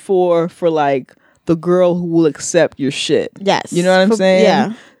metaphor for like the girl who will accept your shit. Yes. You know what I'm saying?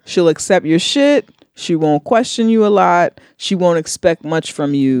 Yeah. She'll accept your shit. She won't question you a lot. She won't expect much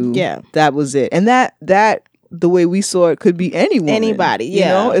from you. Yeah. That was it. And that the way we saw it could be anyone. Anybody,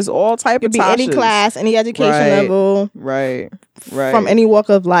 yeah. It's all type Could of be any Tashas. class, any education Right. level, Right. from any walk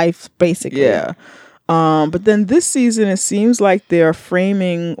of life, basically. Yeah. But then this season, it seems like they're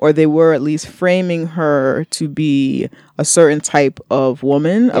framing, or they were at least framing her to be a certain type of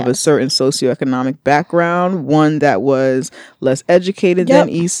woman of a certain socioeconomic background, one that was less educated than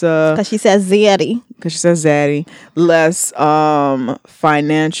Issa. Because she says Zaddy. Because she says Zaddy. Less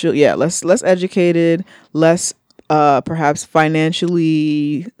financial, less educated, less perhaps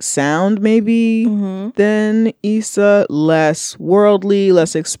financially sound maybe than Issa, less worldly,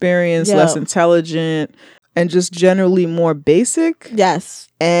 less experienced, less intelligent, and just generally more basic. Yes.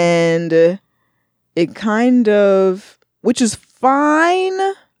 And it kind of, which is fine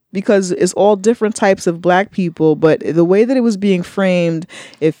because it's all different types of black people, but the way that it was being framed,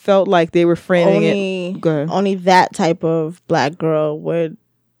 it felt like they were framing it. Go ahead. Only that type of black girl would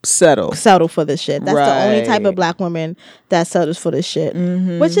settle for this shit. That's the only type of black woman that settles for this shit,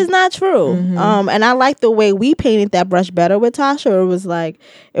 which is not true. And I like the way we painted that brush better with Tasha.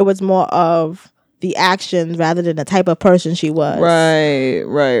 It was more of the actions rather than the type of person she was. Right.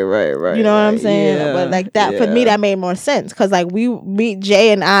 You know what I'm saying? Yeah, but like that for me, that made more sense because like we meet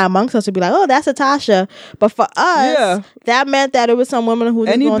Jay and I amongst us to be like, oh, that's a Tasha. But for us, that meant that it was some woman who was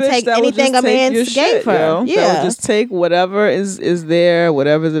going to take anything a man gave her. That would just take whatever is there,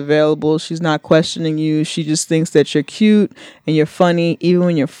 whatever's available. She's not questioning you. She just thinks that you're cute and you're funny, even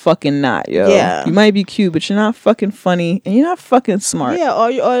when you're fucking not. Yo. Yeah, you might be cute, but you're not fucking funny and you're not fucking smart. Yeah,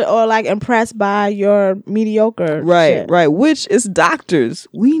 or like impressed by your mediocre shit. Right, which is doctors.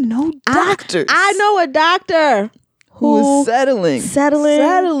 We know doctors. I know a doctor who is settling like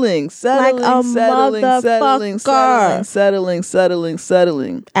a settling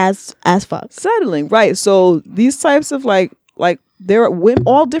as fuck. Settling, right. So these types of like there are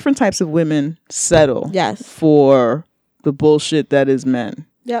all different types of women settle for the bullshit that is men.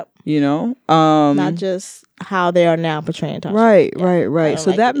 Yep. You know? Not just how they are now portraying Tasha. Right.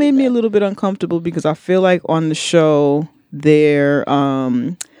 So that made me a little bit uncomfortable because I feel like on the show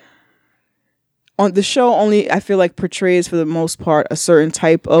I feel like portrays for the most part a certain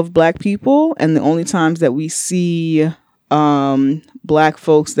type of black people, and the only times that we see black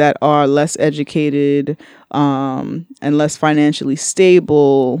folks that are less educated and less financially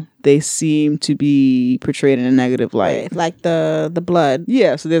stable, they seem to be portrayed in a negative light. Right. Like the blood.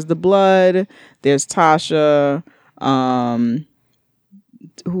 Yeah, so there's the blood, there's Tasha,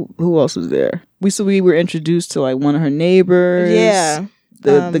 who else was there? We were introduced to like one of her neighbors. Yeah.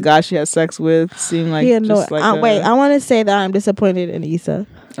 The guy she had sex with seemed like wait, I want to say that I'm disappointed in Issa.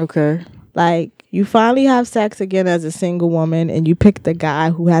 Okay. Like, you finally have sex again as a single woman and you pick the guy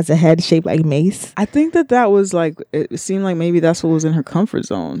who has a head shaped like Mace. I think that was like, it seemed like maybe that's what was in her comfort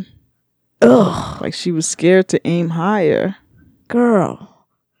zone. Ugh. Like she was scared to aim higher. Girl.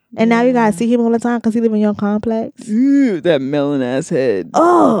 And now you gotta see him all the time because he live in your complex. Ooh, that melon ass head.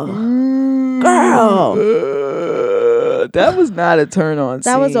 Oh. Girl. That was not a turn on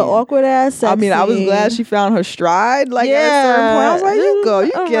scene. That was an awkward ass sex I mean, I was glad she found her stride. Like at a certain point, I was like, you go,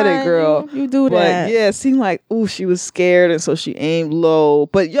 you get it, girl. You do that. But yeah, it seemed like, ooh, she was scared, and so she aimed low.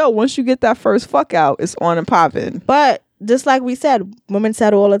 But yo, once you get that first fuck out, it's on and popping. But just like we said, women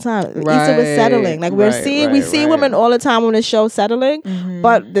settle all the time. Issa was settling. Like we see women all the time on the show settling,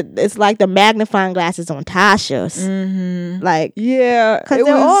 but it's like the magnifying glasses on Tasha's. Like, yeah, because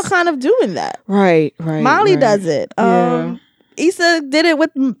they're all kind of doing that. Right. Molly does it. Issa did it with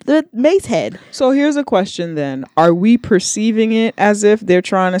Mace head. So here's a question then: are we perceiving it as if they're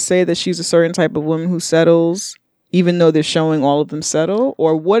trying to say that she's a certain type of woman who settles, even though they're showing all of them settle,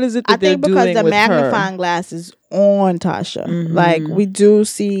 or what is it that they're doing with her? I think because the magnifying glass is on Tasha. Like we do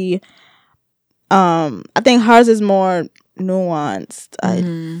see. I think hers is more nuanced. I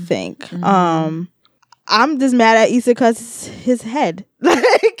think. I'm just mad at Issa because his head.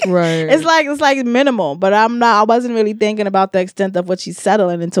 It's like minimal, but I wasn't really thinking about the extent of what she's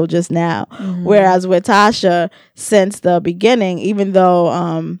settling until just now. Whereas with Tasha, since the beginning, even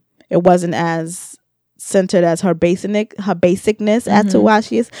though it wasn't as centered as her basicness as to why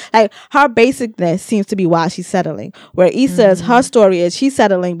she is, like, her basicness seems to be why she's settling, where Issa's her story is she's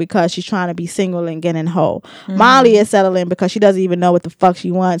settling because she's trying to be single and getting whole. Molly is settling because she doesn't even know what the fuck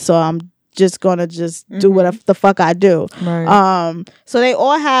she wants, so I'm just gonna do what the fuck I do. So they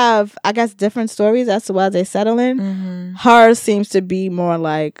all have, I guess, different stories as to why they settle in. Hers seems to be more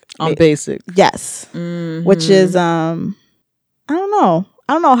like on basic. Yes. Which is I don't know.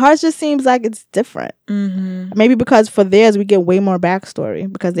 Hers just seems like it's different. Maybe because for theirs we get way more backstory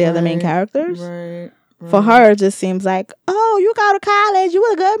because they are the main characters. For her, it just seems like, oh, you go to college,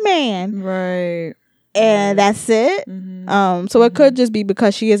 you a good man. And that's it. So it could just be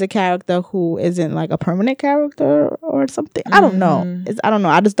because she is a character who isn't like a permanent character or something. I don't know. I don't know.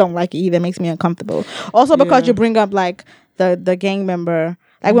 I just don't like it either. It makes me uncomfortable. Also because you bring up like the gang member.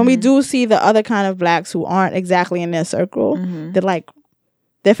 Like when we do see the other kind of blacks who aren't exactly in their circle,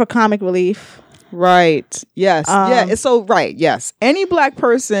 they're for comic relief. Right. Yes. Yes. Any black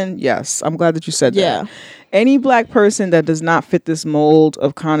person. Yes. I'm glad that you said that. Yeah. Any black person that does not fit this mold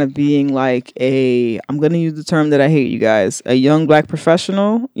of kind of being like I'm going to use the term that I hate, you guys, a young black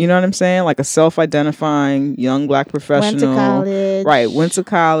professional. You know what I'm saying? Like a self-identifying young black professional. Went to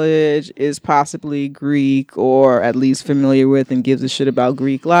college, is possibly Greek or at least familiar with and gives a shit about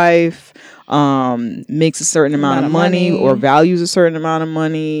Greek life, makes a certain amount of money or values a certain amount of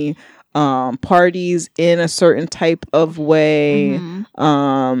money, parties in a certain type of way.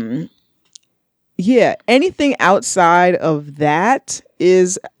 Yeah, anything outside of that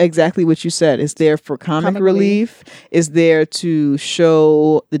is exactly what you said. It's there for comic relief. It's there to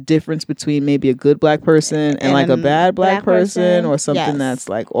show the difference between maybe a good black person and like a bad black person, or something that's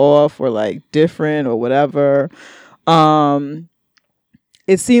like off or like different or whatever.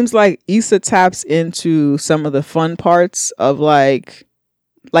 It seems like Issa taps into some of the fun parts of like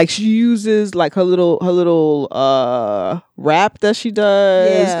she uses like her little rap that she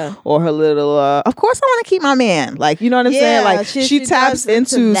does, or her little of course I want to keep my man, like, you know what I'm saying, like she taps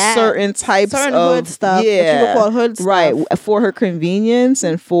into certain types of hood stuff, what you would call hood stuff, right, for her convenience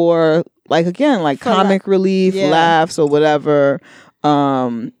and for like, again, like comic relief, laughs or whatever,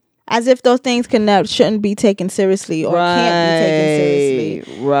 as if those things shouldn't be taken seriously or can't be taken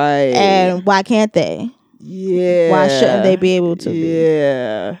seriously, right? And why can't they? Yeah. Why shouldn't they be able to?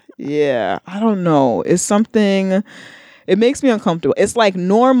 Yeah. I don't know. It's something. It makes me uncomfortable. It's like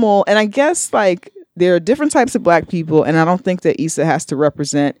normal, and I guess like there are different types of black people, and I don't think that Issa has to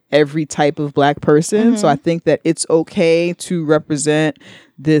represent every type of black person. So I think that it's okay to represent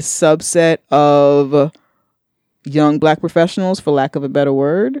this subset of young black professionals, for lack of a better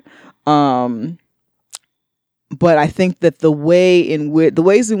word. But I think that the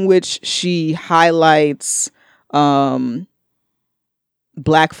ways in which she highlights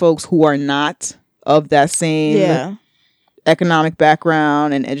black folks who are not of that same economic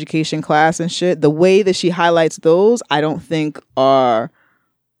background and education class and shit, the way that she highlights those, I don't think are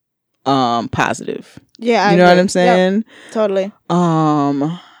positive. Yeah, you know what I'm saying? Yep, totally.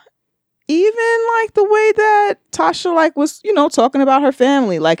 Even like the way that Tasha like was, you know, talking about her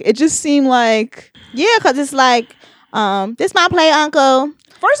family, like it just seemed like, because it's like, this my play uncle.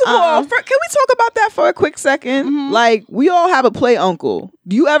 First of all, can we talk about that for a quick second? Like, we all have a play uncle.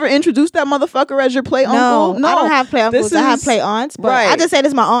 Do you ever introduce that motherfucker as your play uncle? No, I don't have play uncles. I have play aunts. But I just say this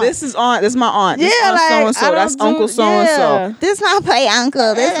is my aunt. This is aunt. This is my aunt. Yeah, this like, so and so. That's uncle so and so. This my play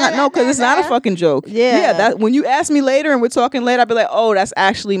uncle. This not because it's not a fucking joke. Yeah. That when you ask me later and we're talking later, I'll be like, oh, that's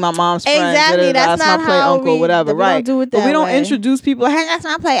actually my mom's friend. Exactly. That's not my play how uncle. Whatever. Right. Do it that but we don't way. introduce people. Hey, that's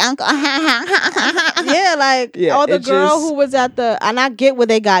my play uncle. The girl who was at and I get where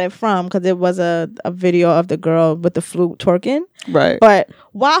they got it from, because it was a video of the girl with the flute twerking. Right. But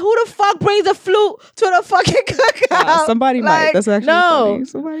who the fuck brings a flute to the fucking cookout? Somebody might. That's actually funny.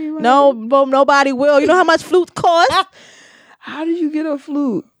 Somebody might. No, but nobody will. You know how much flutes cost? How do you get a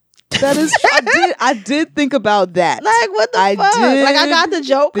flute? That is, I did think about that. Like, what the fuck? Like, I got the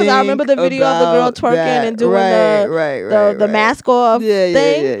joke because I remember the video of the girl twerking and doing the mask off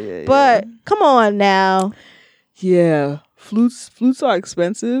thing. Yeah. But come on now. Yeah. Flutes are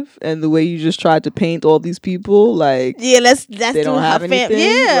expensive, and the way you just tried to paint all these people, like, let's they do don't have anything.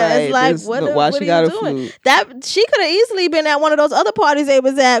 It's like, why she got a flute? That she could have easily been at one of those other parties they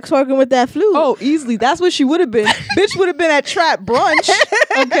was at twerking with that flute. Oh, easily. That's what she would have been. Bitch would have been at Trap Brunch,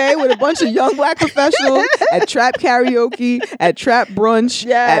 okay, with a bunch of young black professionals at Trap Karaoke, at Trap Brunch,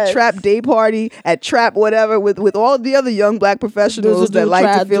 at Trap Day Party, at Trap whatever, with all the other young black professionals that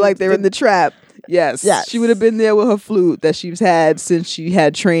like to feel like they're in the trap. Yes. She would have been there with her flute that she's had since she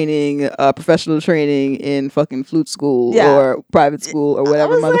had training, professional training in fucking flute school or private school or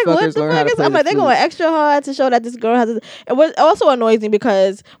whatever motherfuckers learn how to play. I'm like, they're going extra hard to show that this girl has it was also annoys me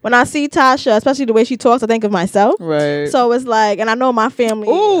because when I see Tasha, especially the way she talks, I think of myself. Right. So it's like, and I know my family.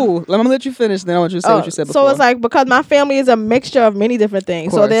 Ooh, let me let you finish, then I want you to say what you said before. So it's like, because my family is a mixture of many different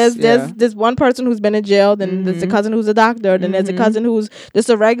things. So there's this one person who's been in jail, then there's a cousin who's a doctor, then there's a cousin who's just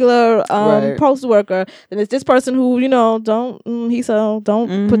a regular post worker, then it's this person who, you know, don't leave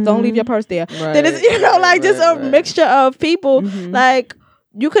your purse there. Then it's, you know, like just a mixture of people. Like,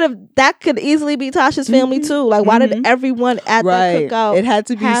 that could easily be Tasha's family too. Like, why did everyone at the cookout it had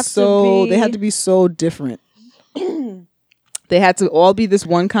to be they had to be so different. They had to all be this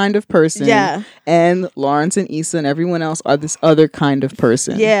one kind of person. Yeah. And Lawrence and Issa and everyone else are this other kind of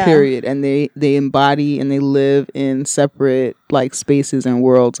person. Yeah. Period. And they embody and they live in separate like spaces and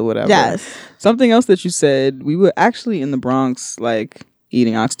worlds or whatever. Yes. Something else that you said, we were actually in the Bronx like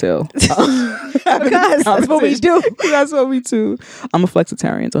eating oxtail. Because that's what we do. That's what we do. I'm a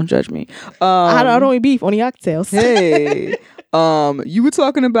flexitarian, don't judge me. I don't eat beef, only oxtails. Hey. You were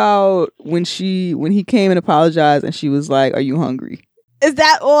talking about when he came and apologized and she was like, "Are you hungry?" Is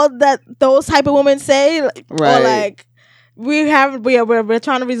that all that those type of women say? Right. Or like we're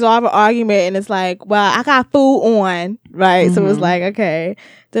trying to resolve an argument and it's like, well, I got food on, right? So it's like, okay.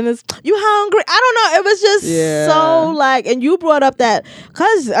 Then it's, you hungry? I don't know. It was just so like, and you brought up that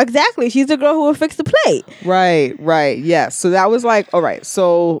because exactly, she's the girl who will fix the plate. Right. Yes. So that was like, all right.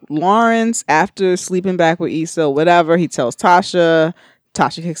 So Lawrence, after sleeping back with Issa, whatever, he tells Tasha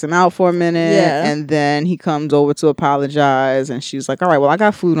Tasha kicks him out for a minute, Yeah. and then he comes over to apologize, and she's like, all right, well, I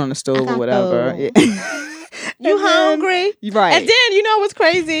got food on the stove or whatever. food. Yeah. You hungry? Right. And then you know what's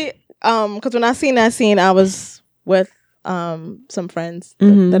crazy? Because when I seen that scene, I was with some friends.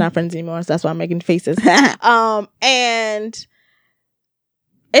 Mhm. They're not friends anymore, so that's why I'm making faces. And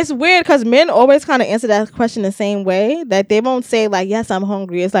it's weird because men always kind of answer that question the same way. That they won't say like, "Yes, I'm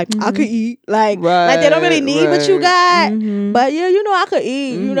hungry." It's like I could eat. Like they don't really need what you got. Mhm. But yeah, you know, I could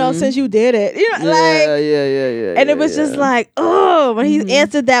eat. You know, since you did it. You know, yeah. And it was just like, oh, when he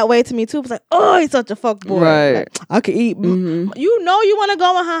answered that way to me too, it was like, oh, he's such a fuck boy. Right. Like, I could eat. Mhm. You know, you want to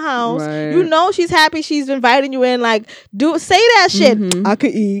go in her house. Right. You know, she's happy. She's inviting you in. Like, say that shit. Mhm. I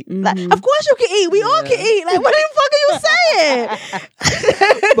could eat. Like, Mhm. of course you can eat. We all can eat. Like, what the fuck are you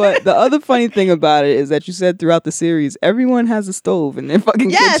saying? But the other funny thing about it is that you said throughout the series, everyone has a stove in their fucking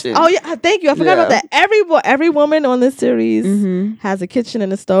Yes. kitchen. Oh yeah. Thank you. I forgot about that. Every woman on this series Mhm. has a kitchen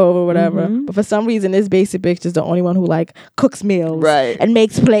and a stove or whatever. Mhm. But for some reason, this basic bitch is the only one who like cooks meals, Right. and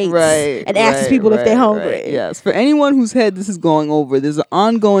makes plates, Right. and asks right, people if they're right, hungry. right. Yes. For anyone whose head this is going over, there's an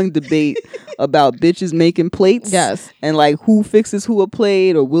ongoing debate about bitches making plates. Yes. And like who fixes who a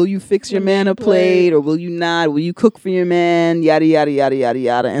plate, or will you fix your man a plate, or will you not? Will you cook for your man? Yada yada yada yada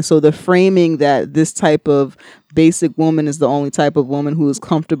yada. And so the framing that this type of basic woman is the only type of woman who is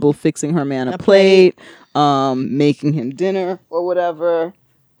comfortable fixing her man a plate, making him dinner or whatever.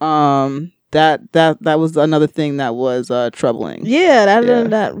 That was another thing that was troubling. Yeah, Yeah.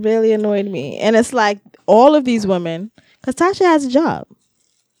 that really annoyed me. And it's like all of these women, because Tasha has a job.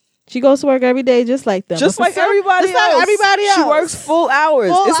 She goes to work every day just like them. Just But for like everybody just like else. everybody else. She works full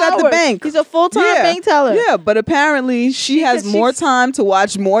hours. Full It's at the hours. bank. She's a full-time Yeah. bank teller. Yeah, but apparently she has she's- more time to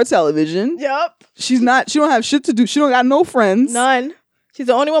watch more television. Yep. She don't have shit to do. She don't got no friends. None. She's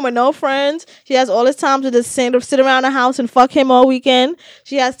the only one with no friends. She has all this time to just sit around the house and fuck him all weekend.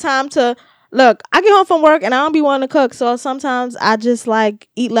 She has time to look. I get home from work and I don't be wanting to cook, so sometimes I just like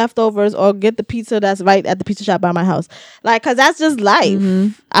eat leftovers or get the pizza that's right at the pizza shop by my house. Like, cause that's just life.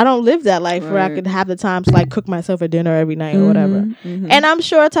 I don't live that life where I Right. could have the time to like cook myself a dinner every night or whatever. And I'm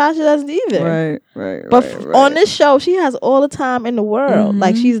sure Tasha doesn't either. Right. But on this show, she has all the time in the world.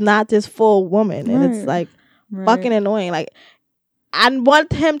 Like, she's not this full woman, and it's like fucking annoying. Like, I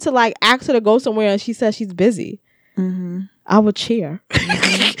want him to like ask her to go somewhere, and she says she's busy. I would cheer.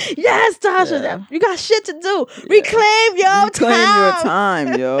 Yes, Tasha, you got shit to do. Reclaim your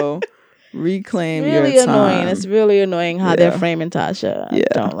time, yo. Reclaim Really your time. annoying. It's really annoying how they're Yeah. framing Tasha. I Yeah.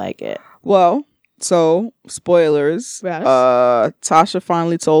 don't like it. Well, so spoilers. Yes. Tasha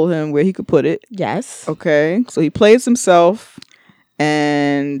finally told him where he could put it. Yes. Okay, so he plays himself,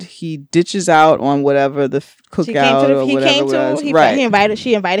 and he ditches out on whatever the cookout or whatever it was. Right.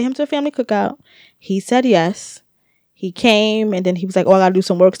 She invited him to a family cookout. He said yes. He came, and then he was like, "Oh, I gotta do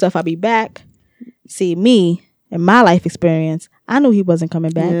some work stuff. I'll be back." See, me in my life experience, I knew he wasn't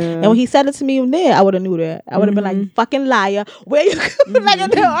coming back. Yeah. And when he said it to me there, I would have knew that. I would have been like, "Fucking liar! Where you?" Like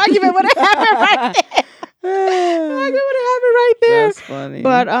the argument would have happened right there. Like it would have happened right there. That's funny.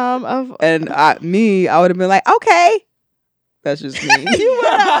 But and I would have been like, okay. That's just me. You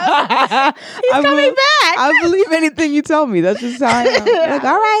would have. He's coming back. I believe anything you tell me. That's just how I am. Like,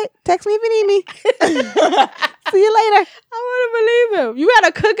 all right, text me if you need me. See you later. I wouldn't believe him. You had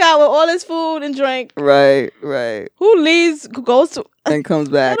a cookout with all his food and drink. Right. Who leaves? Who goes to? And comes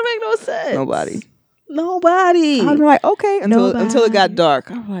back. That don't make no sense. Nobody. I'm like, okay, until it got dark.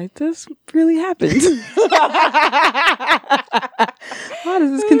 I'm like, this really happened. Why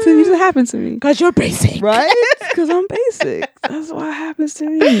does this continue to happen to me? Because you're basic. Right? Because I'm basic. That's why it happens to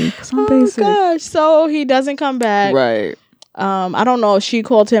me. Because I'm basic. Oh gosh. So he doesn't come back. Right. I don't know if she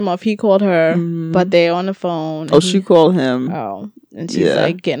called him or if he called her, but they're on the phone. Oh, she called him. Oh, and she's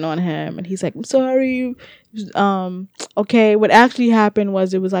like getting on him, and he's like, "I'm sorry." Okay, what actually happened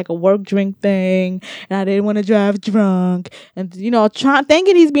was it was like a work drink thing, and I didn't want to drive drunk, and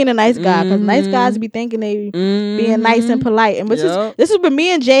thinking he's being a nice guy, because nice guys be thinking they being nice and polite, and this is what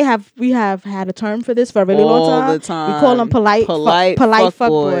me and Jay have had a term for this for a really long time. All the time. We call them polite fuck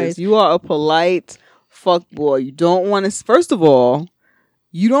boys. You are a polite fuck boy. You don't want to. First of all,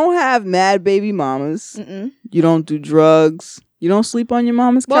 you don't have mad baby mamas. You don't do drugs. You don't sleep on your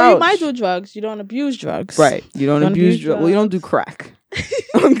mama's couch. Well, you might do drugs. You don't abuse drugs. Right. You don't abuse drugs. Well, you don't do crack.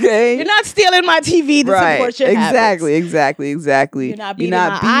 Okay. You're not stealing my TV to support your habits. Exactly. You're not beating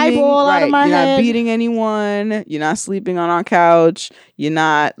my eyeball out of my You're head. not beating anyone. You're not sleeping on our couch. You're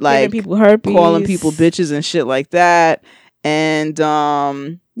not like Giving people herpes. calling people bitches and shit like that. And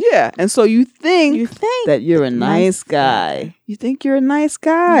yeah. And so you think that you're a nice guy. You think you're a nice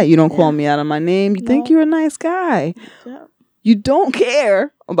guy. You don't call me out of my name. You think you're a nice guy. Yeah. You don't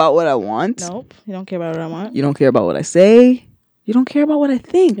care about what I want. Nope. You don't care about what I want. You don't care about what I say. You don't care about what I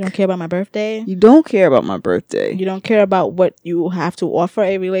think. You don't care about my birthday. You don't care about my birthday. You don't care about what you have to offer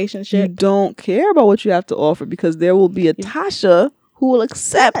a You relationship. don't care about what you have to offer because there will be a Tasha who will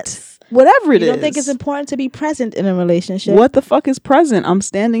accept whatever it is. You don't think it's important to be present in a relationship? What the fuck is present? I'm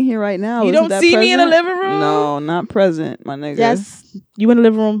standing here right now. You Isn't don't that see me in the present? living room? No, not present, my nigga. Yes. You in the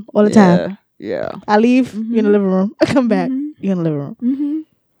living room all the time. Yeah. I leave, you in the living room. I come back, you in the living room. Mm-hmm.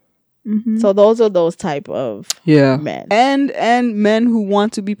 Mm-hmm. So those are those type of men. And men who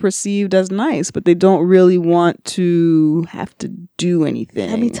want to be perceived as nice, but they don't really want to have to do anything.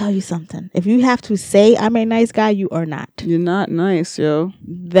 Let me tell you something. If you have to say I'm a nice guy, you are not. You're not nice, yo.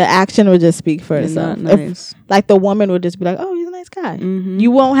 The action would just speak for You're itself. not nice. Like the woman would just be like, oh, he's a nice guy. Mm-hmm. You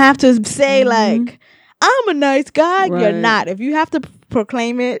won't have to say like, I'm a nice guy. Right. You're not. If you have to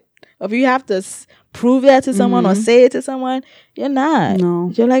proclaim it, if you have to prove that to someone or say it to someone, you're not.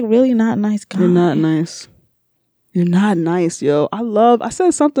 No. You're like really not a nice guy. You're not nice. You're not nice, yo. I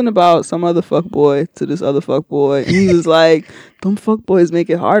said something about some other fuckboy to this other fuckboy. And he was like, them fuckboys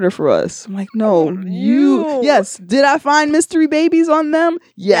make it harder for us. I'm like, no, you. Yes. Did I find mystery babies on them?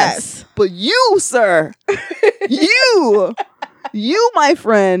 Yes. But you, sir. you, my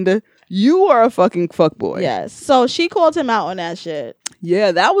friend, you are a fucking fuckboy. Yes. So she called him out on that shit.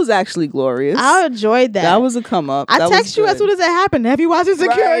 Yeah, that was actually glorious. I enjoyed that. That was a come up. I text you as soon as it happened. Have you watched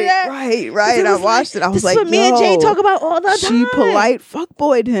Insecure yet? Right. I watched it. I was this like, is what me and Jay talk about all the time. She polite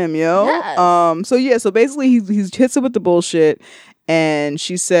fuckboyed him, yo. Yes. So basically he hits her with the bullshit, and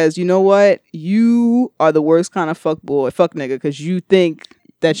she says, you know what? You are the worst kind of fuck nigga, because you think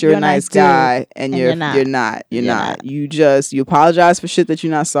that you're a nice guy, and you're not. You apologize for shit that you're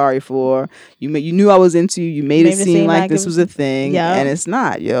not sorry for. You knew I was into you. You made it seem like this was a thing, and it's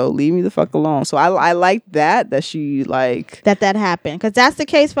not. Yo, leave me the fuck alone. So I like that she like that happened, because that's the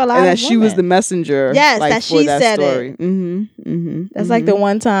case for a lot and of that women. she was the messenger. Yes, like, that she said story. it. That's like the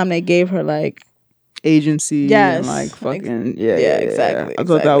one time they gave her like agency. And like fucking exactly. I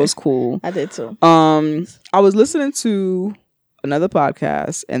thought that was cool. I did too. I was listening to another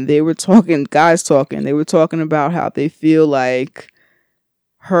podcast, and they were talking about how they feel like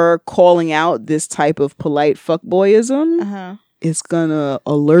her calling out this type of polite fuckboyism is gonna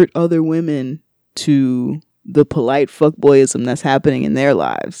alert other women to the polite fuckboyism that's happening in their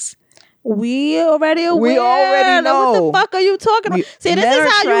lives. We already know. What the fuck are you talking about? See, this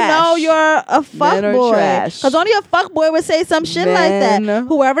is how you know you're a fuckboy. Because only a fuckboy would say some shit like that.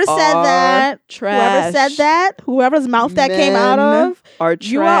 Whoever said that, whoever's mouth that came out of,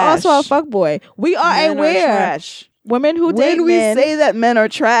 you are also a fuckboy. We are aware. Women who date men. When we say that men are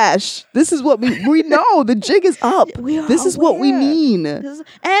trash, this is what we know. The jig is up. This is what we mean.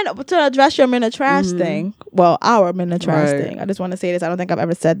 And to address your men are trash thing, well, our men are trash thing. I just want to say this. I don't think I've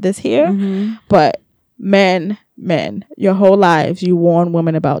ever said this here, but men, your whole lives you warn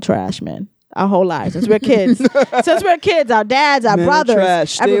women about trash men. Our whole lives, since we're kids, our dads, our men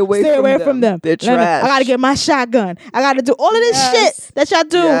brothers, stay away from them. They're trash. I gotta get my shotgun. I gotta do all of this shit that y'all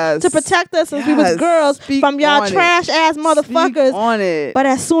do to protect us since we was girls from y'all trash ass motherfuckers. On it. But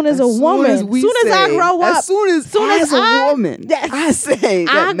as soon as a woman, as I grow up, as soon as a woman, I say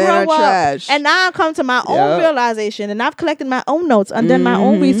that men are trash. And now I come to my own realization, and I've collected my own notes and done my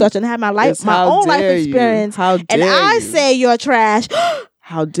own research and had my own life experience. And I say you're trash.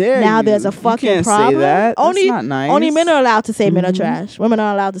 How dare you? Now there's a fucking problem. Say that. Only, That's not nice. Only men are allowed to say men are trash. Women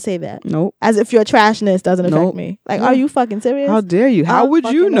aren't allowed to say that. Nope. As if your trashness doesn't affect me. Like, are you fucking serious? How dare you? How would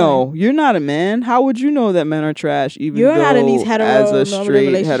you know? You're not a man. How would you know that men are trash? You're not in these as a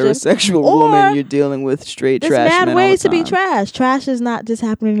straight heterosexual woman, you're dealing with straight trash men. There's mad ways to be trash. Trash is not just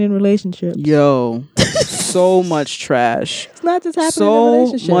happening in relationships. Yo. So much trash. It's not just happening in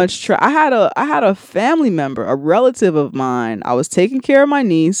relationships. So much trash. I had a family member, a relative of mine. I was taking care of my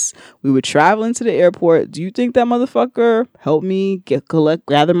niece. We were traveling to the airport. Do you think that motherfucker helped me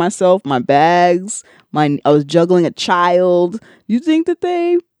gather myself, my bags? I was juggling a child. You think that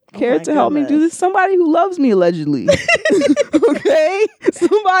they cared to help me do this? Somebody who loves me, allegedly. Okay?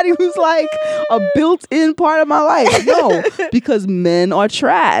 Somebody who's like a built-in part of my life. No, because men are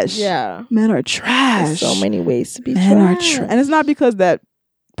trash. Yeah. Men are trash. There's so many ways to be trash. And it's not because that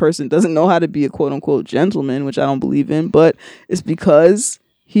person doesn't know how to be a quote-unquote gentleman, which I don't believe in, but it's because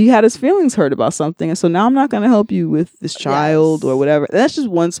he had his feelings hurt about something, and so now I'm not going to help you with this child or whatever. And that's just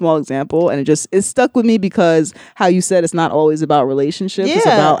one small example, and it stuck with me because how you said it's not always about relationships. It's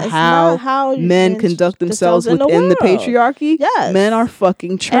about how men conduct themselves within the patriarchy. Yes. Men are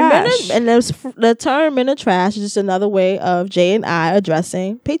fucking trash. And there's the term "men are trash" is just another way of Jay and I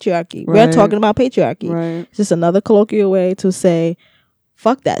addressing patriarchy. Right. We're talking about patriarchy. Right. It's just another colloquial way to say,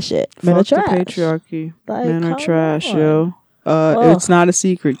 "Fuck that shit." Men are trash. The patriarchy. Like, Men are trash, on. yo. It's not a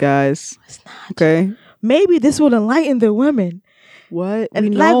secret, guys. It's not. Okay. Maybe this will enlighten the women. What? And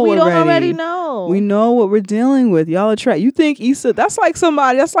we like know we don't already. already know. We know what we're dealing with. Y'all are trash. You think Issa? That's like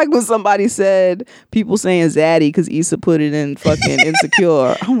when somebody said people saying Zaddy because Issa put it in fucking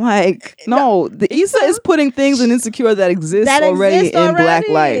Insecure. I'm like, no, the Issa is putting things in Insecure that exist already in Black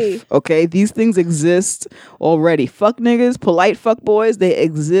life. Okay, these things exist already. Fuck niggas, polite fuck boys, they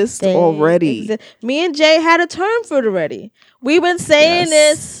exist already. Me and Jay had a term for it already. We've been saying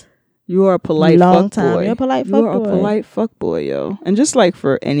this. You are a polite long fuck time. boy. You're a polite You fuck are boy. a polite fuck boy, yo. And just like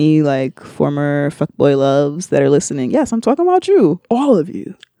for any like former fuck boy loves that are listening, yes, I'm talking about you. All of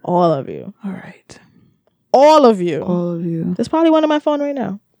you. All of you. All right. All of you. All of you. There's probably one on my phone right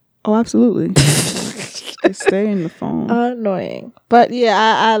now. Oh, absolutely. They stay in the phone. Annoying. But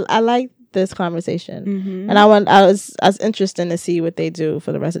yeah, I like this conversation. Mm-hmm. And I was interested to see what they do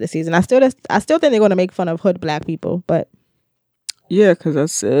for the rest of the season. I still think they're going to make fun of hood Black people, but Yeah, because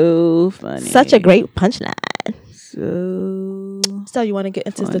that's so funny. such a great punchline. So You want to get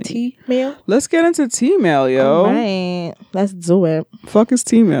into funny. the T-mail? Let's get into T-mail, yo. All right. Let's do it. Fuck is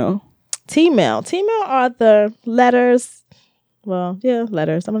T-mail. T-mail are the letters. Well, yeah,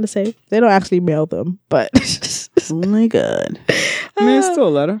 letters. I'm going to say they don't actually mail them, but Oh my god. I mean, it's still a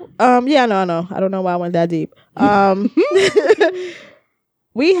letter. yeah, no. I don't know why I went that deep.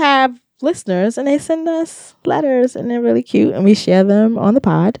 We have listeners and they send us letters and they're really cute and we share them on the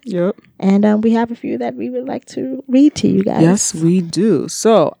pod. Yep. And we have a few that we would like to read to you guys. Yes, we do.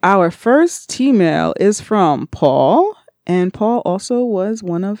 So our first T-mail is from Paul. And Paul also was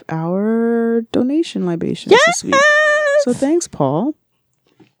one of our donation libations this week. So thanks, Paul.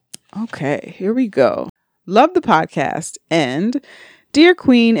 Okay, here we go. Love the podcast. And dear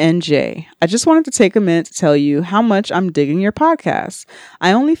Queen and Jay, I just wanted to take a minute to tell you how much I'm digging your podcast.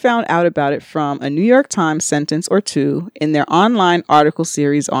 I only found out about it from a New York Times sentence or two in their online article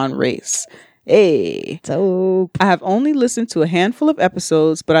series on race. Hey. So I have only listened to a handful of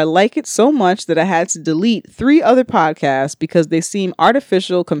episodes, but I like it so much that I had to delete 3 other podcasts because they seem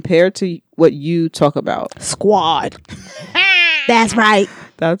artificial compared to what you talk about. squad. That's right.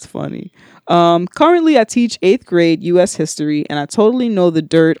 That's funny. Currently, I teach 8th grade U.S. history, and I totally know the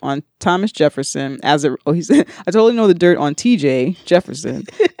dirt on Thomas Jefferson I totally know the dirt on T.J. Jefferson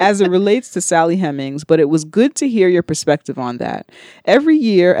as it relates to Sally Hemings, but it was good to hear your perspective on that. Every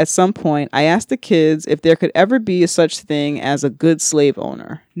year, at some point, I ask the kids if there could ever be a such thing as a good slave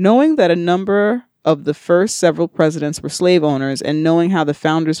owner. Knowing that a number of the first several presidents were slave owners and knowing how the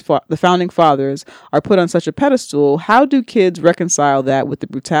founding fathers are put on such a pedestal, how do kids reconcile that with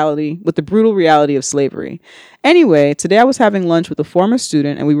the brutal reality of slavery? Anyway, today I was having lunch with a former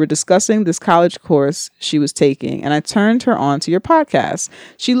student and we were discussing this college course she was taking and I turned her on to your podcast.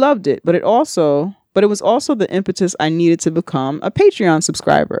 She loved it, but it was also the impetus I needed to become a Patreon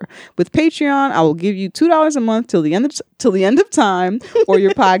subscriber. With Patreon, I will give you $2 a month till the end of time or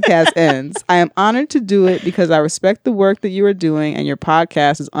your podcast ends. I am honored to do it because I respect the work that you are doing and your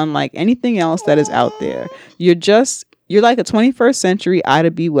podcast is unlike anything else that is out there. You're like a 21st century Ida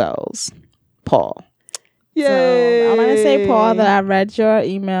B. Wells. Paul. Yay. So I want to say, Paul, that I read your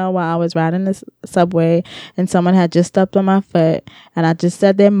email while I was riding the subway and someone had just stepped on my foot and I just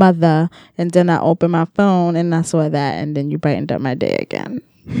said their mother and then I opened my phone and I saw that and then you brightened up my day again.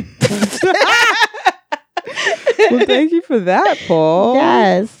 Well, thank you for that, Paul.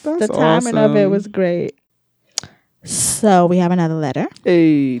 Yes. That's the timing of it awesome. was great. So we have another letter.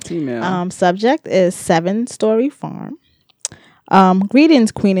 Hey, T-mail. Subject is 7-Story Farm.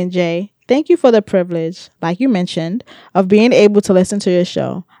 Greetings, Queen and Jay. Thank you for the privilege, like you mentioned, of being able to listen to your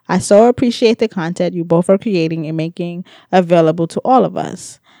show. I so appreciate the content you both are creating and making available to all of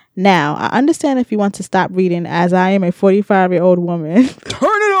us. Now, I understand if you want to stop reading, as I am a 45-year-old woman. Turn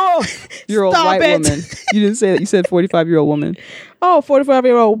it off! You're a white woman. You didn't say that. You said 45-year-old woman. Oh,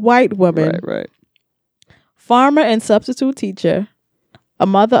 45-year-old white woman. Right. Farmer and substitute teacher. A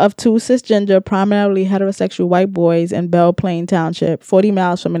mother of 2 cisgender, primarily heterosexual white boys in Belle Plaine Township, 40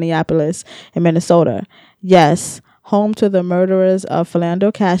 miles from Minneapolis in Minnesota. Yes, home to the murderers of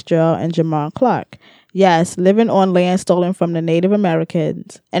Philando Castro and Jamar Clark. Yes, living on land stolen from the Native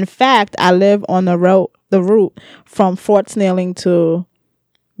Americans. In fact, I live on the route from Fort Snelling to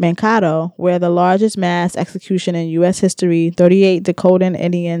Mankato, where the largest mass execution in U.S. history, 38 Dakotan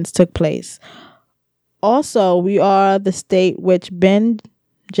Indians, took place. Also, we are the state which Ben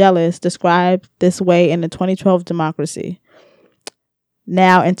Jealous described this way in the 2012 Democracy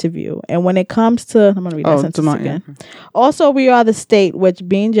Now interview. And when it comes to, I'm going to read that sentence again. Also, we are the state which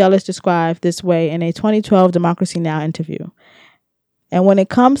Ben Jealous described this way in a 2012 Democracy Now interview. And when it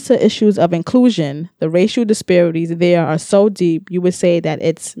comes to issues of inclusion, the racial disparities there are so deep, you would say that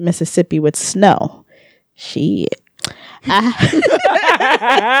it's Mississippi with snow. Shit.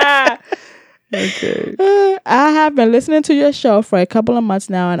 Okay. I have been listening to your show for a couple of months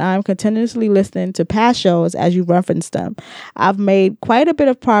now, and I'm continuously listening to past shows as you referenced them. I've made quite a bit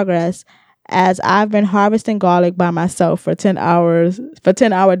of progress as I've been harvesting garlic by myself for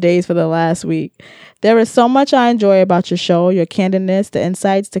 10-hour days for the last week. There is so much I enjoy about your show, your candidness, the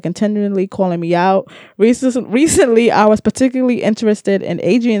insights, the continually calling me out. Recently, I was particularly interested in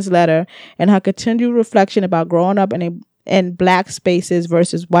Adrian's letter and her continued reflection about growing up in black spaces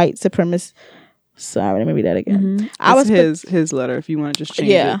versus white supremacy. Sorry, let me read that again. Mm-hmm. I was his letter. If you want to just change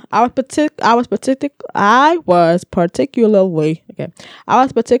it. I was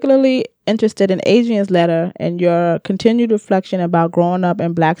particularly interested in Adrian's letter and your continued reflection about growing up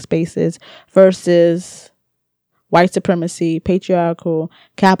in black spaces versus white supremacy, patriarchal,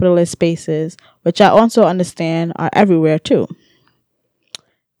 capitalist spaces, which I also understand are everywhere too.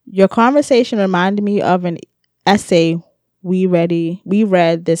 Your conversation reminded me of an essay we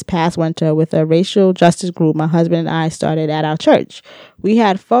read this past winter with a racial justice group my husband and I started at our church. We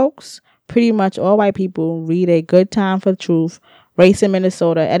had folks, pretty much all white people, read A Good Time for Truth, Race in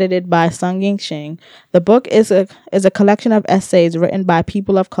Minnesota, edited by Sung Ying Shing. The book is a collection of essays written by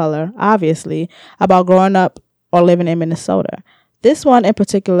people of color, obviously, about growing up or living in Minnesota. This one in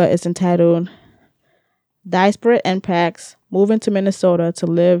particular is entitled Disparate Impacts, Moving to Minnesota to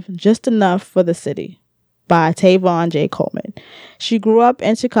Live Just Enough for the City, by Tavon J. Coleman. She grew up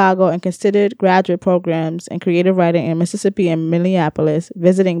in Chicago and considered graduate programs in creative writing in Mississippi and Minneapolis,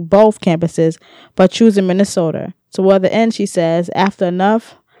 visiting both campuses, but choosing Minnesota. Toward the end, she says, after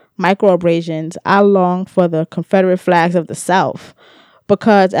enough microabrasions, I long for the Confederate flags of the South,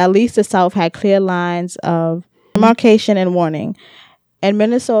 because at least the South had clear lines of demarcation and warning. In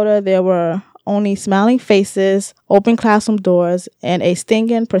Minnesota, there were only smiling faces, open classroom doors, and a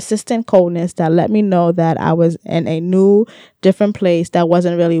stinging, persistent coldness that let me know that I was in a new, different place that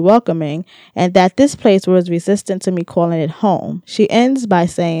wasn't really welcoming, and that this place was resistant to me calling it home. She ends by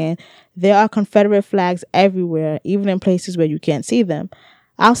saying, there are Confederate flags everywhere, even in places where you can't see them.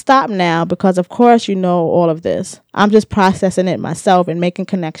 I'll stop now because, of course, you know all of this. I'm just processing it myself and making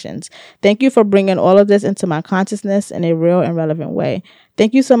connections. Thank you for bringing all of this into my consciousness in a real and relevant way.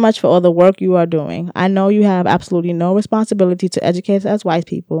 Thank you so much for all the work you are doing. I know you have absolutely no responsibility to educate us as white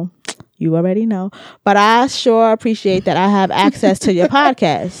people. You already know. But I sure appreciate that I have access to your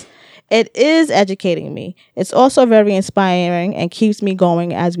podcast. It is educating me. It's also very inspiring and keeps me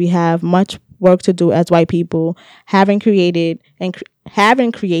going as we have much work to do as white people, having created and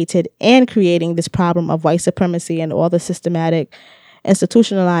creating this problem of white supremacy and all the systematic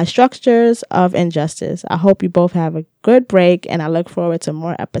institutionalized structures of injustice. I hope you both have a good break, and I look forward to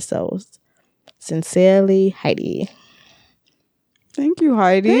more episodes. Sincerely, Heidi. Thank you,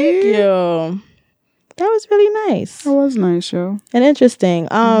 Heidi. Thank you. That was really nice. That was nice, yo. And interesting.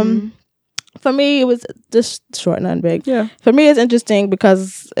 For me, it was just short and unbig. Yeah. For me, it's interesting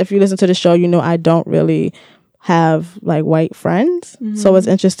because if you listen to the show, you know I don't really have like white friends. So it's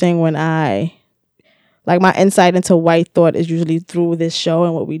interesting when my insight into white thought is usually through this show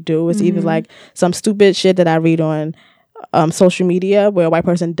and what we do. It's either like some stupid shit that I read on social media where a white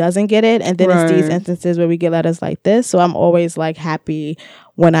person doesn't get it, and then it's these instances where we get letters like this. So I'm always like happy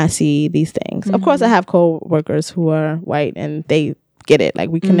when I see these things. Of course, I have co-workers who are white and they get it, like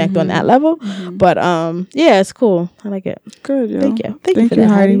we connect on that level. But yeah, it's cool. I like it. Good. Yeah. Thank you. Thank you for that,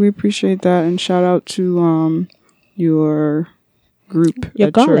 Heidi. We appreciate that, and shout out to your group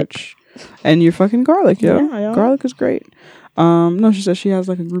at church and your fucking garlic. Yeah. Garlic is great. No, she said she has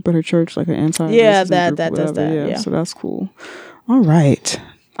like a group at her church, like an anti that does that. Yeah, so that's cool. All right,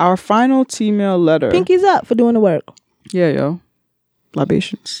 our final T-mail letter. Pinkies up for doing the work. Yeah, yo.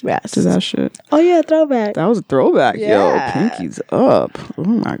 Libations. Yes. To that shit. Oh yeah, throwback. That was a throwback, yeah. Yo. Pinkies up. Oh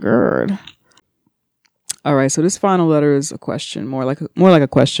my god. All right, so this final letter is a question, more like a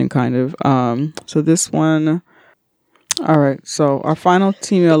question kind of. So this one. All right, so our final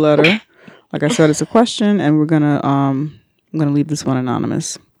T-mail letter, like I said, it's a question, and I'm gonna leave this one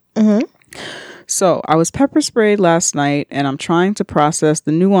anonymous. So I was pepper sprayed last night and I'm trying to process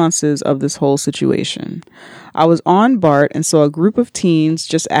the nuances of this whole situation. I was on BART and saw a group of teens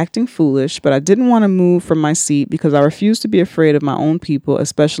just acting foolish, but I didn't want to move from my seat because I refused to be afraid of my own people,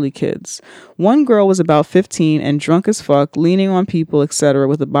 especially kids. One girl was about 15 and drunk as fuck, leaning on people, etc.,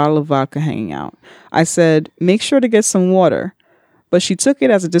 with a bottle of vodka hanging out. I said, "Make sure to get some water." But she took it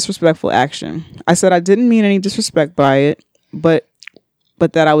as a disrespectful action. I said I didn't mean any disrespect by it, but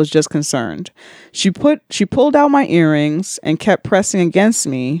that I was just concerned. She pulled out my earrings and kept pressing against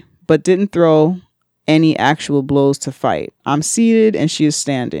me, but didn't throw any actual blows to fight. I'm seated and she is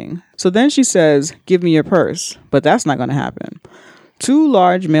standing. So then she says, "Give me your purse," but that's not going to happen. Two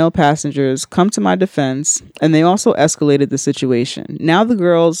large male passengers come to my defense, and they also escalated the situation. Now the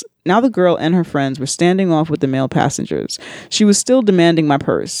girl and her friends were standing off with the male passengers. She was still demanding my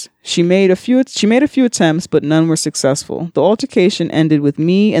purse. She made a few attempts, but none were successful. The altercation ended with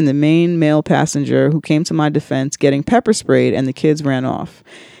me and the main male passenger who came to my defense getting pepper sprayed, and the kids ran off.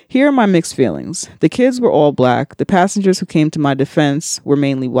 Here are my mixed feelings. The kids were all black. The passengers who came to my defense were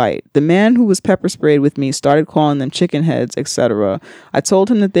mainly white. The man who was pepper sprayed with me started calling them chicken heads, etc. I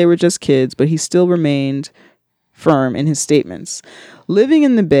told him that they were just kids, but he still remained firm in his statements. Living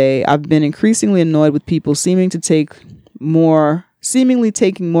in the Bay, I've been increasingly annoyed with people seemingly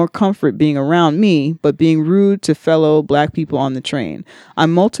taking more comfort being around me, but being rude to fellow black people on the train.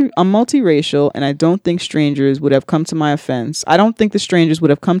 I'm multiracial, and I don't think strangers would have come to my defense. I don't think the strangers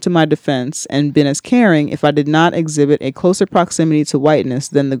would have come to my defense and been as caring if I did not exhibit a closer proximity to whiteness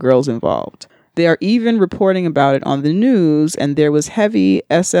than the girls involved. They are even reporting about it on the news, and there was heavy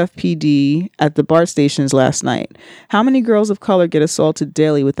SFPD at the BART stations last night. How many girls of color get assaulted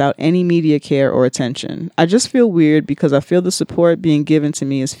daily without any media care or attention? I just feel weird because I feel the support being given to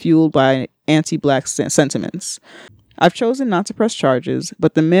me is fueled by anti-black sentiments. I've chosen not to press charges,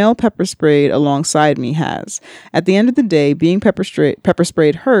 but the male pepper sprayed alongside me has. At the end of the day, being pepper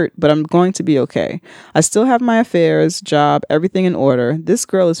sprayed hurt, but I'm going to be okay. I still have my affairs, job, everything in order. This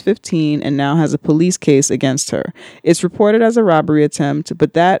girl is 15 and now has a police case against her. It's reported as a robbery attempt,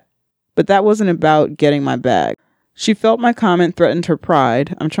 but that wasn't about getting my bag. She felt my comment threatened her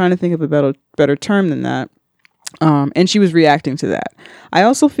pride. I'm trying to think of a better term than that. And she was reacting to that. I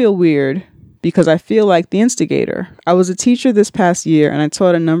also feel weird because I feel like the instigator. I was a teacher this past year and I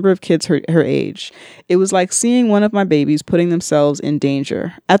taught a number of kids her age. It was like seeing one of my babies putting themselves in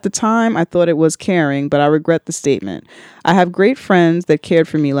danger. At the time, I thought it was caring, but I regret the statement. I have great friends that cared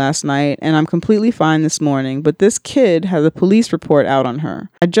for me last night and I'm completely fine this morning, but this kid has a police report out on her.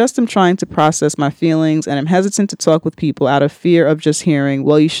 I just am trying to process my feelings and I'm hesitant to talk with people out of fear of just hearing,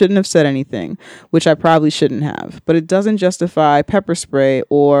 "Well, you shouldn't have said anything," which I probably shouldn't have. But it doesn't justify pepper spray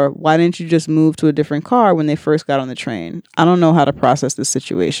or "Why didn't you just move to a different car when they first got on the train?" I don't know how to process this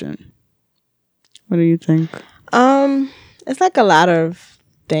situation. What do you think? It's like a lot of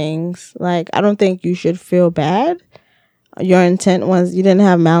things. Like, I don't think you should feel bad. Your intent was, you didn't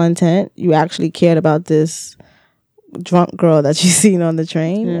have malintent. You actually cared about this drunk girl that you seen on the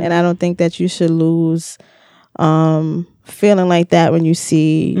train. Yeah. And I don't think that you should lose feeling like that when you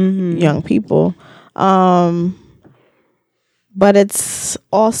see young people. But it's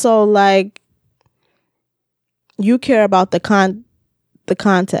also like you care about the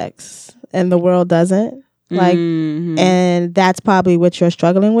context and the world doesn't. Like, and that's probably what you're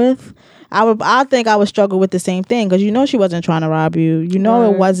struggling with. I think I would struggle with the same thing because she wasn't trying to rob you.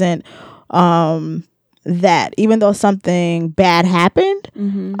 It wasn't that. Even though something bad happened,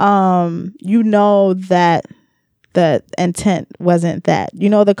 that the intent wasn't that.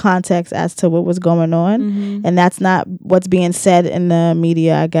 The context as to what was going on, and that's not what's being said in the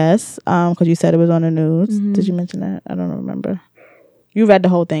media, I guess, because you said it was on the news. Did you mention that? I don't remember. You read the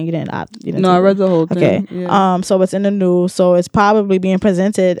whole thing. You didn't. No, I read the whole thing. Okay. Yeah. So it's in the news. So it's probably being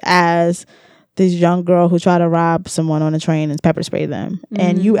presented as this young girl who tried to rob someone on a train and pepper spray them.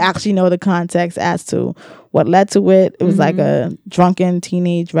 And you actually know the context as to what led to it. It was like a drunken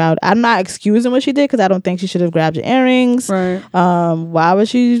teenage route. I'm not excusing what she did because I don't think she should have grabbed your earrings. Right. Why was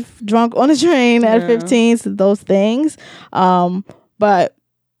she drunk on a train at 15? So those things. But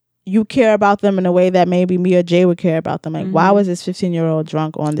you care about them in a way that maybe me or Jay would care about them. Like, why was this 15-year-old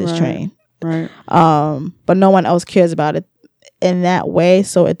drunk on this train? Right. But no one else cares about it in that way.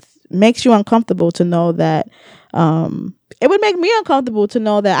 So it makes you uncomfortable to know that it would make me uncomfortable to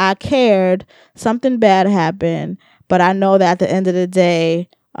know that I cared, something bad happened, but I know that at the end of the day,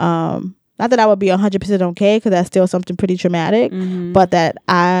 not that I would be 100% okay because that's still something pretty traumatic, but that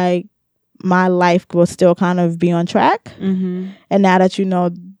my life will still kind of be on track. And now that you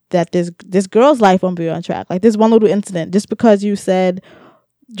know that this girl's life won't be on track, like this one little incident, just because you said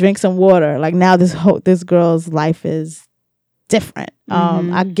drink some water. Like now this girl's life is different.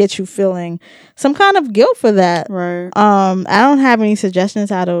 I get you feeling some kind of guilt for that. Right. I don't have any suggestions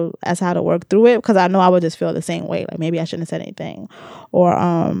how to work through it, because I know I would just feel the same way. Like maybe I shouldn't have said anything, or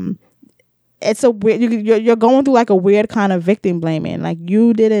it's a weird. You're going through like a weird kind of victim blaming. Like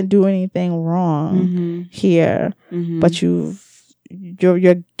you didn't do anything wrong here, but you're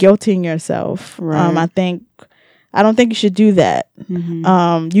guilting yourself. Right. I don't think you should do that.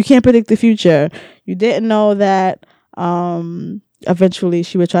 You can't predict the future. You didn't know that eventually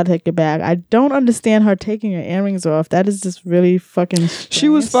she would try to take it back. I don't understand her taking her earrings off. That is just really fucking strange. She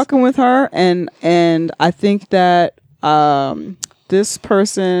was fucking with her, and I think that this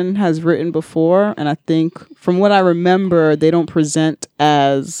person has written before, and I think from what I remember, they don't present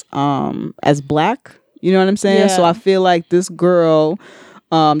as black. You know what I'm saying? Yeah. So I feel like this girl,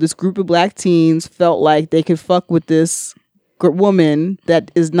 this group of black teens felt like they could fuck with this woman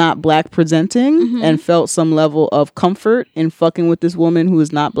that is not black presenting, and felt some level of comfort in fucking with this woman who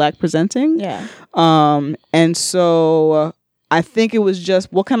is not black presenting. Yeah. And so I think it was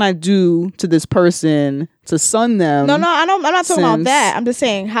just, what can I do to this person to sun them? No, I'm not talking about that. I'm just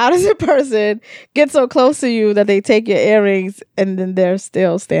saying, how does a person get so close to you that they take your earrings and then they're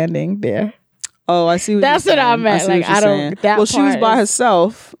still standing there? Oh, I see. That's what I meant. Like I don't. That well, she was by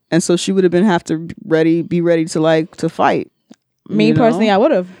herself, and so she would have been be ready to fight. Me personally, I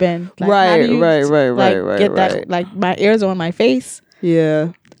would have been like, right. Get that, like my ears on my face.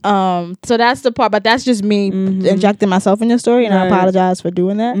 Yeah. So that's the part, but that's just me injecting myself in your story, and I apologize for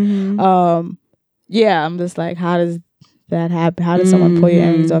doing that. Yeah, I'm just like, how does that happen? How does someone pull your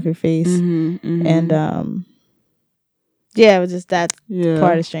earrings off your face? And yeah, it was just that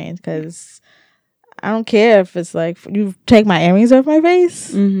part is strange, because I don't care if it's like you take my earrings off my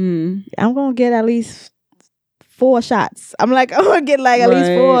face. I'm gonna get at least 4 shots. I'm like, I'm gonna get like at least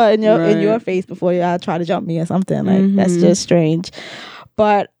 4 in your face before y'all try to jump me or something. Like that's just strange.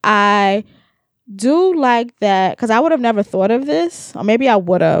 But I do like that, because I would have never thought of this, or maybe I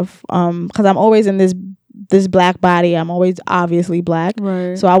would have, because I'm always in this black body. I'm always obviously black,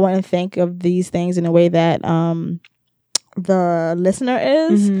 so I wouldn't think of these things in a way that the listener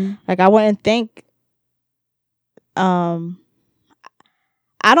is. Like I wouldn't think.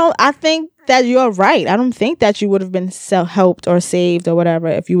 I think that you're right. I don't think that you would have been helped or saved or whatever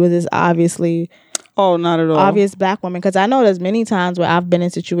if you were this obviously. Oh, not at all. Obvious black woman. Because I know there's many times where I've been in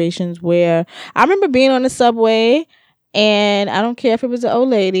situations where I remember being on the subway, and I don't care if it was an old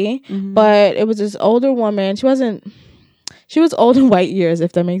lady, but it was this older woman. She was old in white years,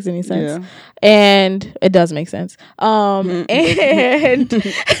 if that makes any sense. Yeah. And it does make sense. And and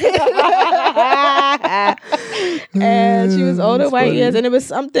she was old in white years, and it was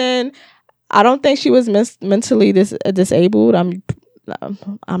something. I don't think she was mentally disabled. I'm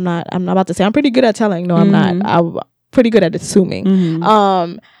not about to say. I'm pretty good at telling. No, I'm not. I'm pretty good at assuming.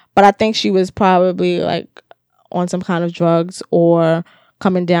 But I think she was probably like on some kind of drugs or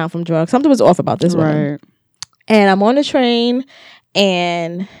coming down from drugs. Something was off about this woman. Right. And I'm on the train,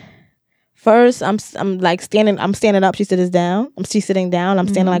 and first I'm like standing up. She's sitting down. She's sitting down. I'm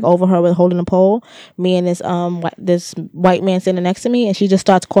standing like over her with holding a pole. Me and this white man sitting next to me, and she just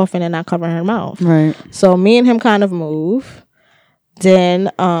starts coughing and not covering her mouth. Right. So me and him kind of move. Then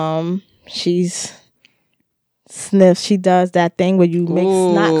she's sniffs. She does that thing where you make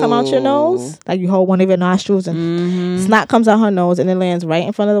snot come out your nose, like you hold one of your nostrils and snot comes out her nose, and it lands right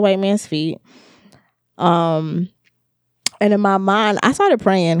in front of the white man's feet. And in my mind, I started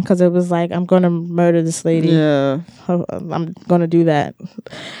praying, because it was like, I'm gonna murder this lady. Yeah, I'm gonna do that.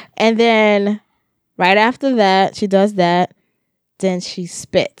 And then right after that, she does that. Then she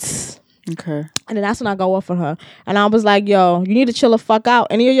spits. Okay. And then that's when I go off on her. And I was like, yo, you need to chill the fuck out.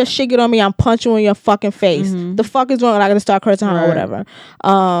 Any of your shit get on me, I'm punch you in your fucking face. The fuck is wrong? And I'm gonna start cursing her or whatever.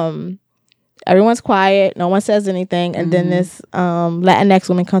 Everyone's quiet. No one says anything. And then this Latinx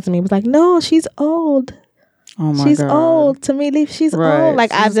woman comes to me and was like, no, she's old. Oh my she's God. old. To me, she's old.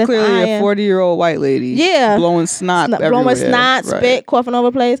 Like, she's clearly a 40-year-old white lady. Yeah. Blowing snot everywhere. Blowing snot, spit, coughing over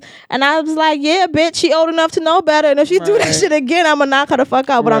the place. And I was like, yeah, bitch, she old enough to know better. And if she do that shit again, I'm going to knock her the fuck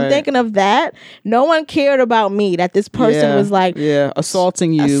out. But I'm thinking of that. No one cared about me. That this person was like...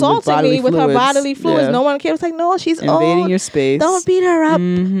 assaulting you with her bodily fluids. No one cared. It was like, no, she's old. Invading your space. Don't beat her up.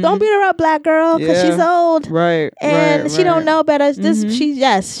 Don't beat her up, black girl, because she's old. Right. And she don't know better.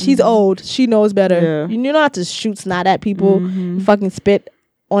 She's old. She knows better. You don't have to shoot snot at people, fucking spit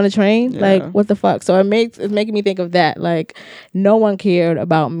on a train. Like, what the fuck? So it's making me think of that. Like, no one cared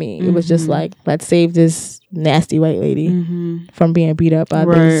about me. It was just like, let's save this nasty white lady from being beat up by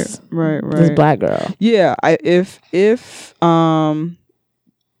this black girl. Yeah, if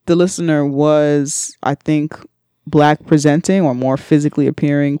the listener was, I think, black presenting or more physically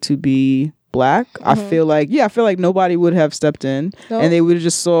appearing to be black, I feel like nobody would have stepped in, and they would have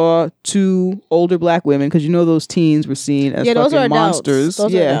just saw two older black women, because those teens were seen as fucking monsters.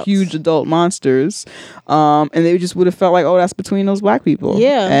 Huge adult monsters. And they just would have felt like, oh, that's between those black people.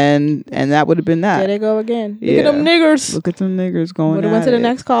 Yeah. And that would have been that. There they go again. Look at them niggers. Look at them niggers going. Would have went to the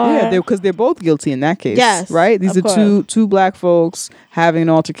next car. Yeah, because they're both guilty in that case. Yes, right. These of are two black folks having an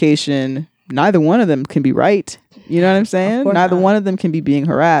altercation. Neither one of them can be right. You know what I'm saying? Neither one of them can be being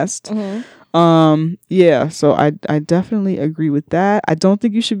harassed. Yeah, so I definitely agree with that. I don't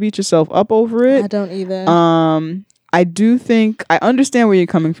think you should beat yourself up over it. I don't either. I do think I understand where you're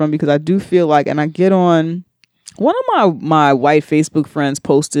coming from, because I do feel like, and I get on, one of my white Facebook friends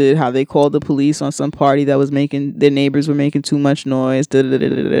posted how they called the police on some party that was their neighbors were making too much noise,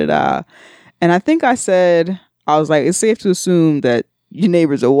 and I think I was like, it's safe to assume that your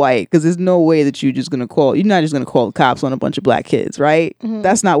neighbors are white, because there's no way that you're not just gonna call the cops on a bunch of black kids, right?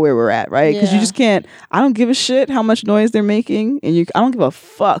 That's not where we're at, right? Because you just can't. I don't give a shit how much noise they're making, and I don't give a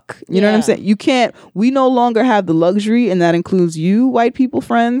fuck. You know what I'm saying? You can't. We no longer have the luxury, and that includes you, white people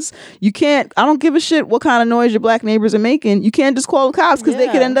friends. You can't. I don't give a shit what kind of noise your black neighbors are making. You can't just call the cops, because they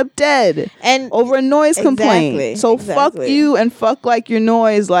could end up dead and over a noise complaint. So fuck you, and fuck like your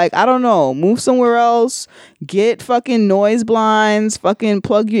noise. Like, I don't know, move somewhere else. Get fucking noise blinds, fucking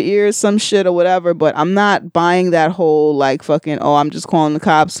plug your ears, some shit or whatever. But I'm not buying that whole like fucking, oh, I'm just calling the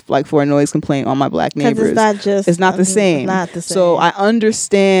cops like for a noise complaint on my black neighbors. It's not the same. So I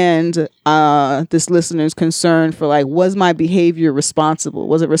understand this listener's concern for like, was my behavior responsible?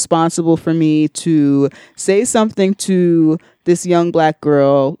 Was it responsible for me to say something to this young black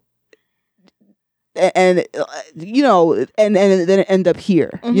girl and then end up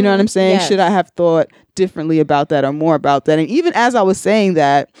here? You know what I'm saying? Should I have thought differently about that or more about that? And even as I was saying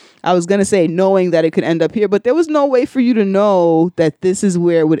that, I was gonna say knowing that it could end up here, but there was no way for you to know that this is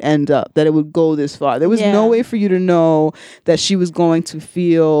where it would end up, that it would go this far. There was no way for you to know that she was going to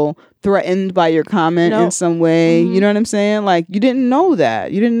feel threatened by your comment in some way. You know what I'm saying? Like, you didn't know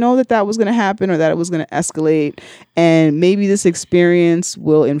that. You didn't know that that was going to happen, or that it was going to escalate. And maybe this experience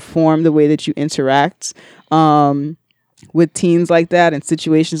will inform the way that you interact with teens like that and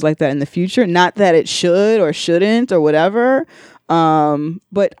situations like that in the future. Not that it should or shouldn't or whatever.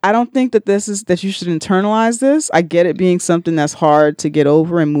 But I don't think that that you should internalize this. I get it being something that's hard to get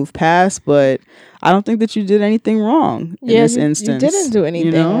over and move past, but I don't think that you did anything wrong in this instance. You didn't do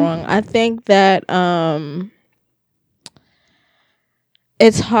anything wrong. I think that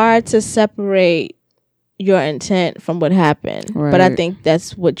it's hard to separate your intent from what happened, but I think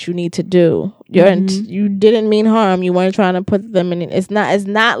that's what you need to do. You didn't mean harm. You weren't trying to put them in. It's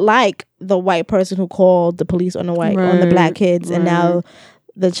not like the white person who called the police on the black kids, and now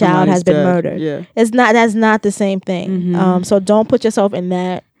the child has been murdered. Yeah. That's not the same thing. So don't put yourself in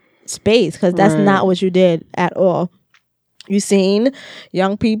that space, because that's not what you did at all. You seen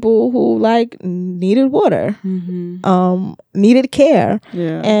young people who like needed water, needed care,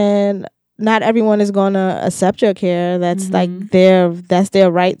 and not everyone is going to accept your care. That's like that's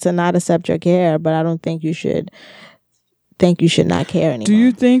their right to not accept your care. But I don't think you should not care anymore. Do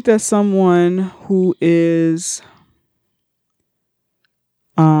you think that someone who is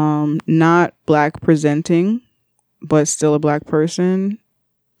not black presenting but still a black person,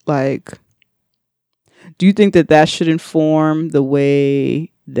 like, do you think that should inform the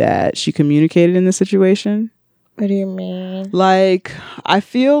way that she communicated in the situation? What do you mean? Like, I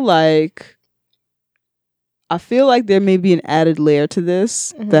feel like there may be an added layer to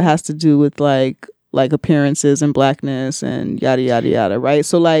this that has to do with like appearances and blackness and yada yada yada, right?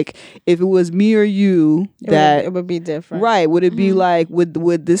 So like, if it was me or you, it would be different, right? Would it be like,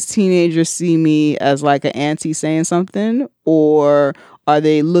 would this teenager see me as like an auntie saying something, or are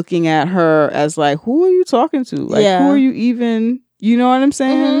they looking at her as like, who are you talking to? Like, who are you even? You know what I'm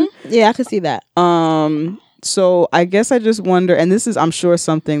saying? Yeah, I could see that. So I guess I just wonder, and this is, I'm sure,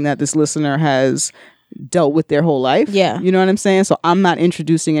 something that this listener has dealt with their whole life. Yeah. You know what I'm saying? So I'm not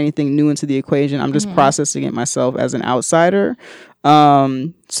introducing anything new into the equation. I'm just processing it myself as an outsider.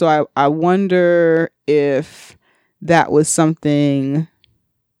 So I wonder if that was something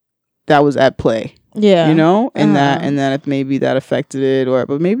that was at play. Yeah. You know? And that if maybe that affected it,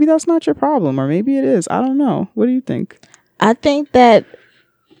 but maybe that's not your problem, or maybe it is. I don't know. What do you think? I think that,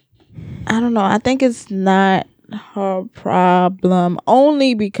 I don't know. I think it's not her problem,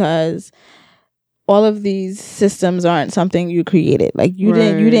 only because all of these systems aren't something you created. Like, you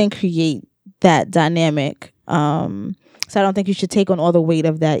didn't create that dynamic. So I don't think you should take on all the weight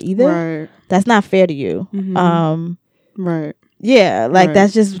of that either. Right. That's not fair to you. Right. Yeah, like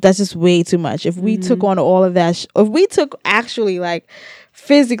Right. that's just way too much. If we took on all of that, if we took actually like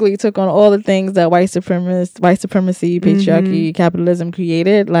physically took on all the things that white supremacy, patriarchy, capitalism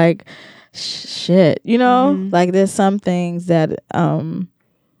created, like shit, you know, like there's some things that,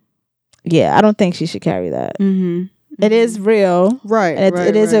 yeah, I don't think she should carry that. It is real, Right.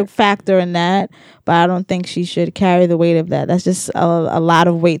 It is a factor in that, but I don't think she should carry the weight of that. That's just a lot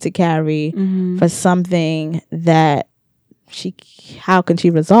of weight to carry for something that how can she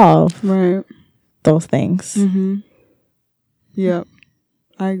resolve those things? Yep.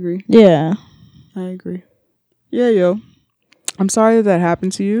 I agree. Yeah. I agree. Yeah, yo. I'm sorry that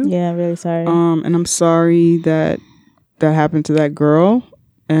happened to you. Yeah, I'm really sorry. And I'm sorry that happened to that girl.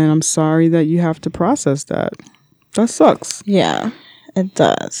 And I'm sorry that you have to process that. That sucks. Yeah, it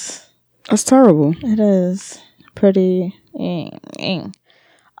does. That's terrible. It is pretty. I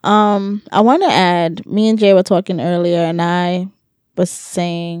want to add. Me and Jay were talking earlier, and I was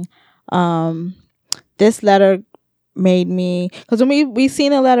saying, this letter made me, because when we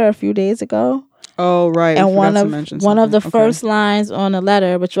seen a letter a few days ago. Oh, right. And one of the first lines on the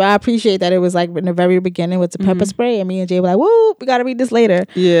letter, which I appreciate that it was like in the very beginning with the pepper spray, and me and Jay were like, "Woo, we got to read this later."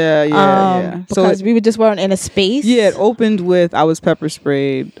 Yeah. Because we just weren't in a space. Yeah, it opened with I was pepper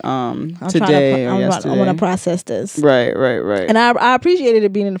sprayed today or yesterday. I want to process this. Right. And I appreciated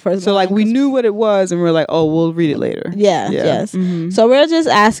it being in the first. So like we knew what it was, and we were like, "Oh, we'll read it later." Yes. So we're just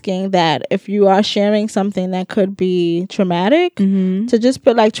asking that if you are sharing something that could be traumatic, to just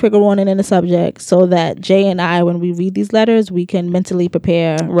put like trigger warning in the subject, so that Jay and I, when we read these letters, we can mentally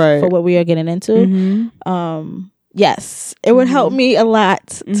prepare for what we are getting into. Yes, it would help me a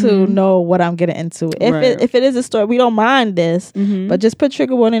lot to know what I'm getting into. If it is a story, we don't mind this, but just put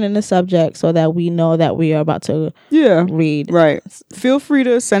trigger warning in the subject so that we know that we are about to read. Right. Feel free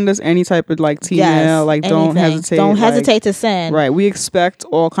to send us any type of like email. Like don't hesitate. Don't hesitate to send. Right. We expect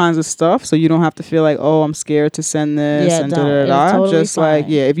all kinds of stuff, so you don't have to feel like, oh, I'm scared to send this and Totally just fine.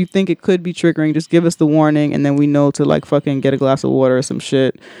 like if you think it could be triggering, just give us the warning, and then we know to like fucking get a glass of water or some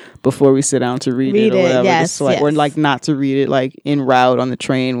shit before we sit down to read it or whatever. Yes, or like not to read it like en route on the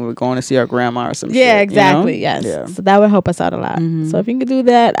train when we're going to see our grandma or some shit. Yeah, exactly. You know? Yes. Yeah. So that would help us out a lot. So if you could do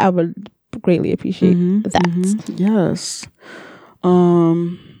that, I would greatly appreciate that. Yes.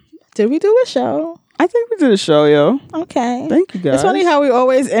 Did we do a show? I think we did a show, yo. Okay. Thank you, guys. It's funny how we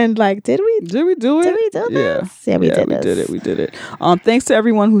always end like, did we do it? Did we do this? Yeah, we did it. Thanks to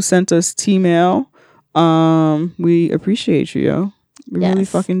everyone who sent us T-mail. We appreciate you, yo. We really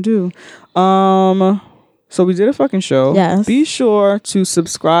fucking do. So we did a fucking show. Yes. Be sure to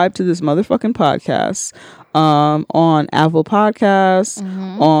subscribe to this motherfucking podcast on Apple Podcasts,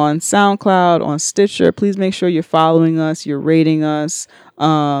 on SoundCloud, on Stitcher. Please make sure you're following us, you're rating us.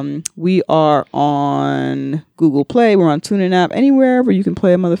 We are on Google Play. We're on TuneIn app. Anywhere where you can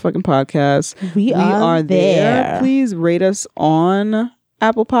play a motherfucking podcast. We are there. Please rate us on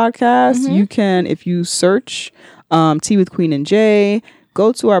Apple Podcasts. You can, if you search Tea with Queen and Jay,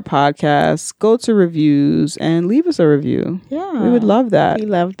 go to our podcast, go to reviews, and leave us a review. Yeah. We would love that. We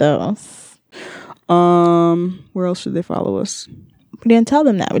love those. Where else should they follow us? We didn't tell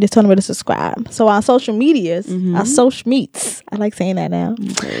them that. We just told them where to subscribe. So our social medias, our social meets. I like saying that now.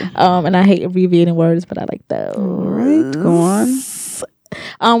 Okay. And I hate abbreviating words, but I like those. All right. Go on.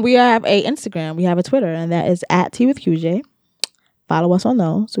 We have a Instagram. We have a Twitter, and that is @TeaWithQJ. Follow us on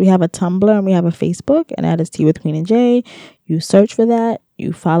those. So we have a Tumblr and we have a Facebook, and that is Tea with Queen and Jay. You search for that,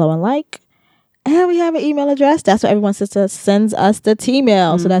 you follow and like. And we have an email address. That's what everyone sends us the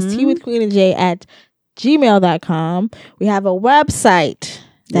T-mail. So that's teawithqueenandjay@gmail.com. We have a website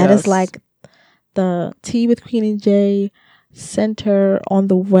that is like the Tea with Queen and Jay Center on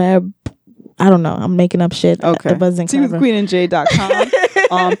the web. I don't know. I'm making up shit. Okay.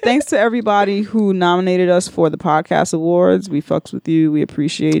 TeaWithQueenandJay.com. Thanks to everybody who nominated us for the podcast awards. We fucks with you. We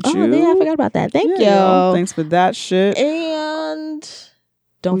appreciate you. Oh, yeah, I forgot about that. Thank you. Thanks for that shit. And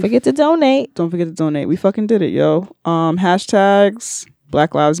don't forget to donate. Don't forget to donate. We fucking did it, yo. Hashtags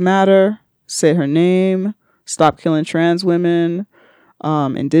Black Lives Matter. Say her name. Stop killing trans women.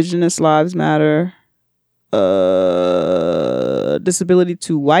 Indigenous Lives Matter. Disability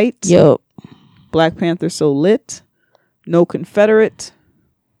Too White. Yo. Black Panther So Lit. No Confederate.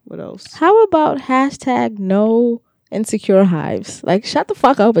 What else? How about hashtag no insecure hives? Like, shut the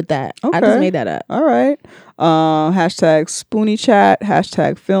fuck up with that. Okay. I just made that up. All right. Hashtag Spoonie Chat.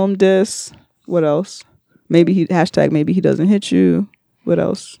 Hashtag Film Dis. What else? Maybe he doesn't hit you. What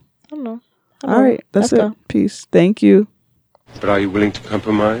else? I don't know. All right. That's it. Go. Peace. Thank you. But are you willing to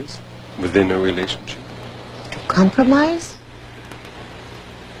compromise within a relationship? Compromise?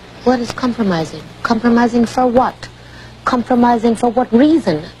 What is compromising? Compromising for what? Compromising for what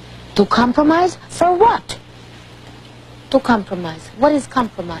reason? To compromise? For what? To compromise. What is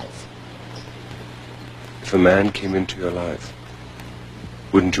compromise? If a man came into your life,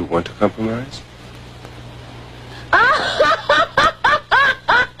 wouldn't you want to compromise?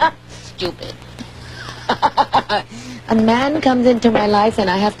 Stupid. A man comes into my life and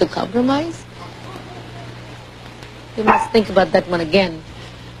I have to compromise? You must think about that one again.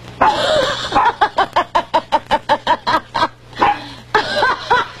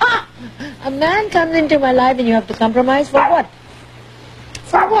 A man comes into my life and you have to compromise for what?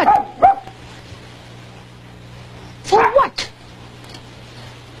 For what? For what?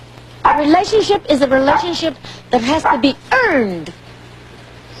 A relationship is a relationship that has to be earned,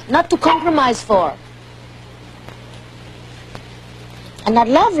 not to compromise for. And I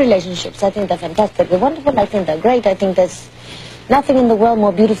love relationships. I think they're fantastic. They're wonderful. I think they're great. I think there's nothing in the world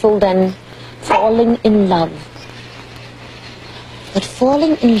more beautiful than falling in love. But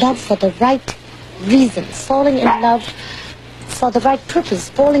falling in love for the right reason. Falling in love for the right purpose.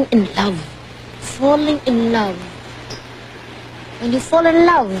 Falling in love. Falling in love. When you fall in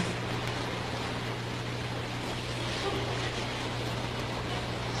love,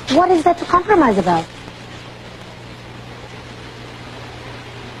 what is there to compromise about?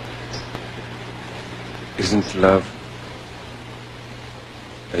 Isn't love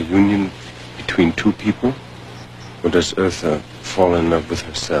a union between two people? Or does Eartha fall in love with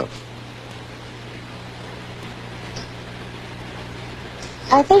herself?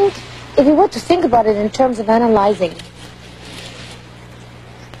 I think if you were to think about it in terms of analyzing,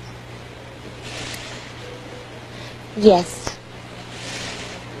 yes,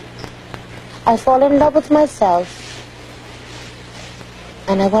 I fall in love with myself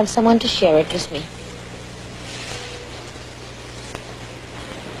and I want someone to share it with me.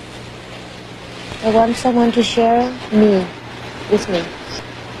 I want someone to share me with me.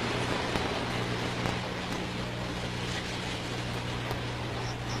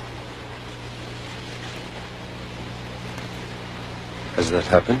 Has that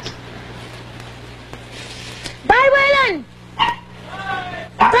happened? Bye, Waylon!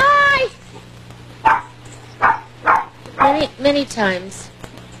 Bye! Many times.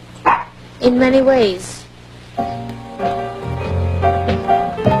 In many ways.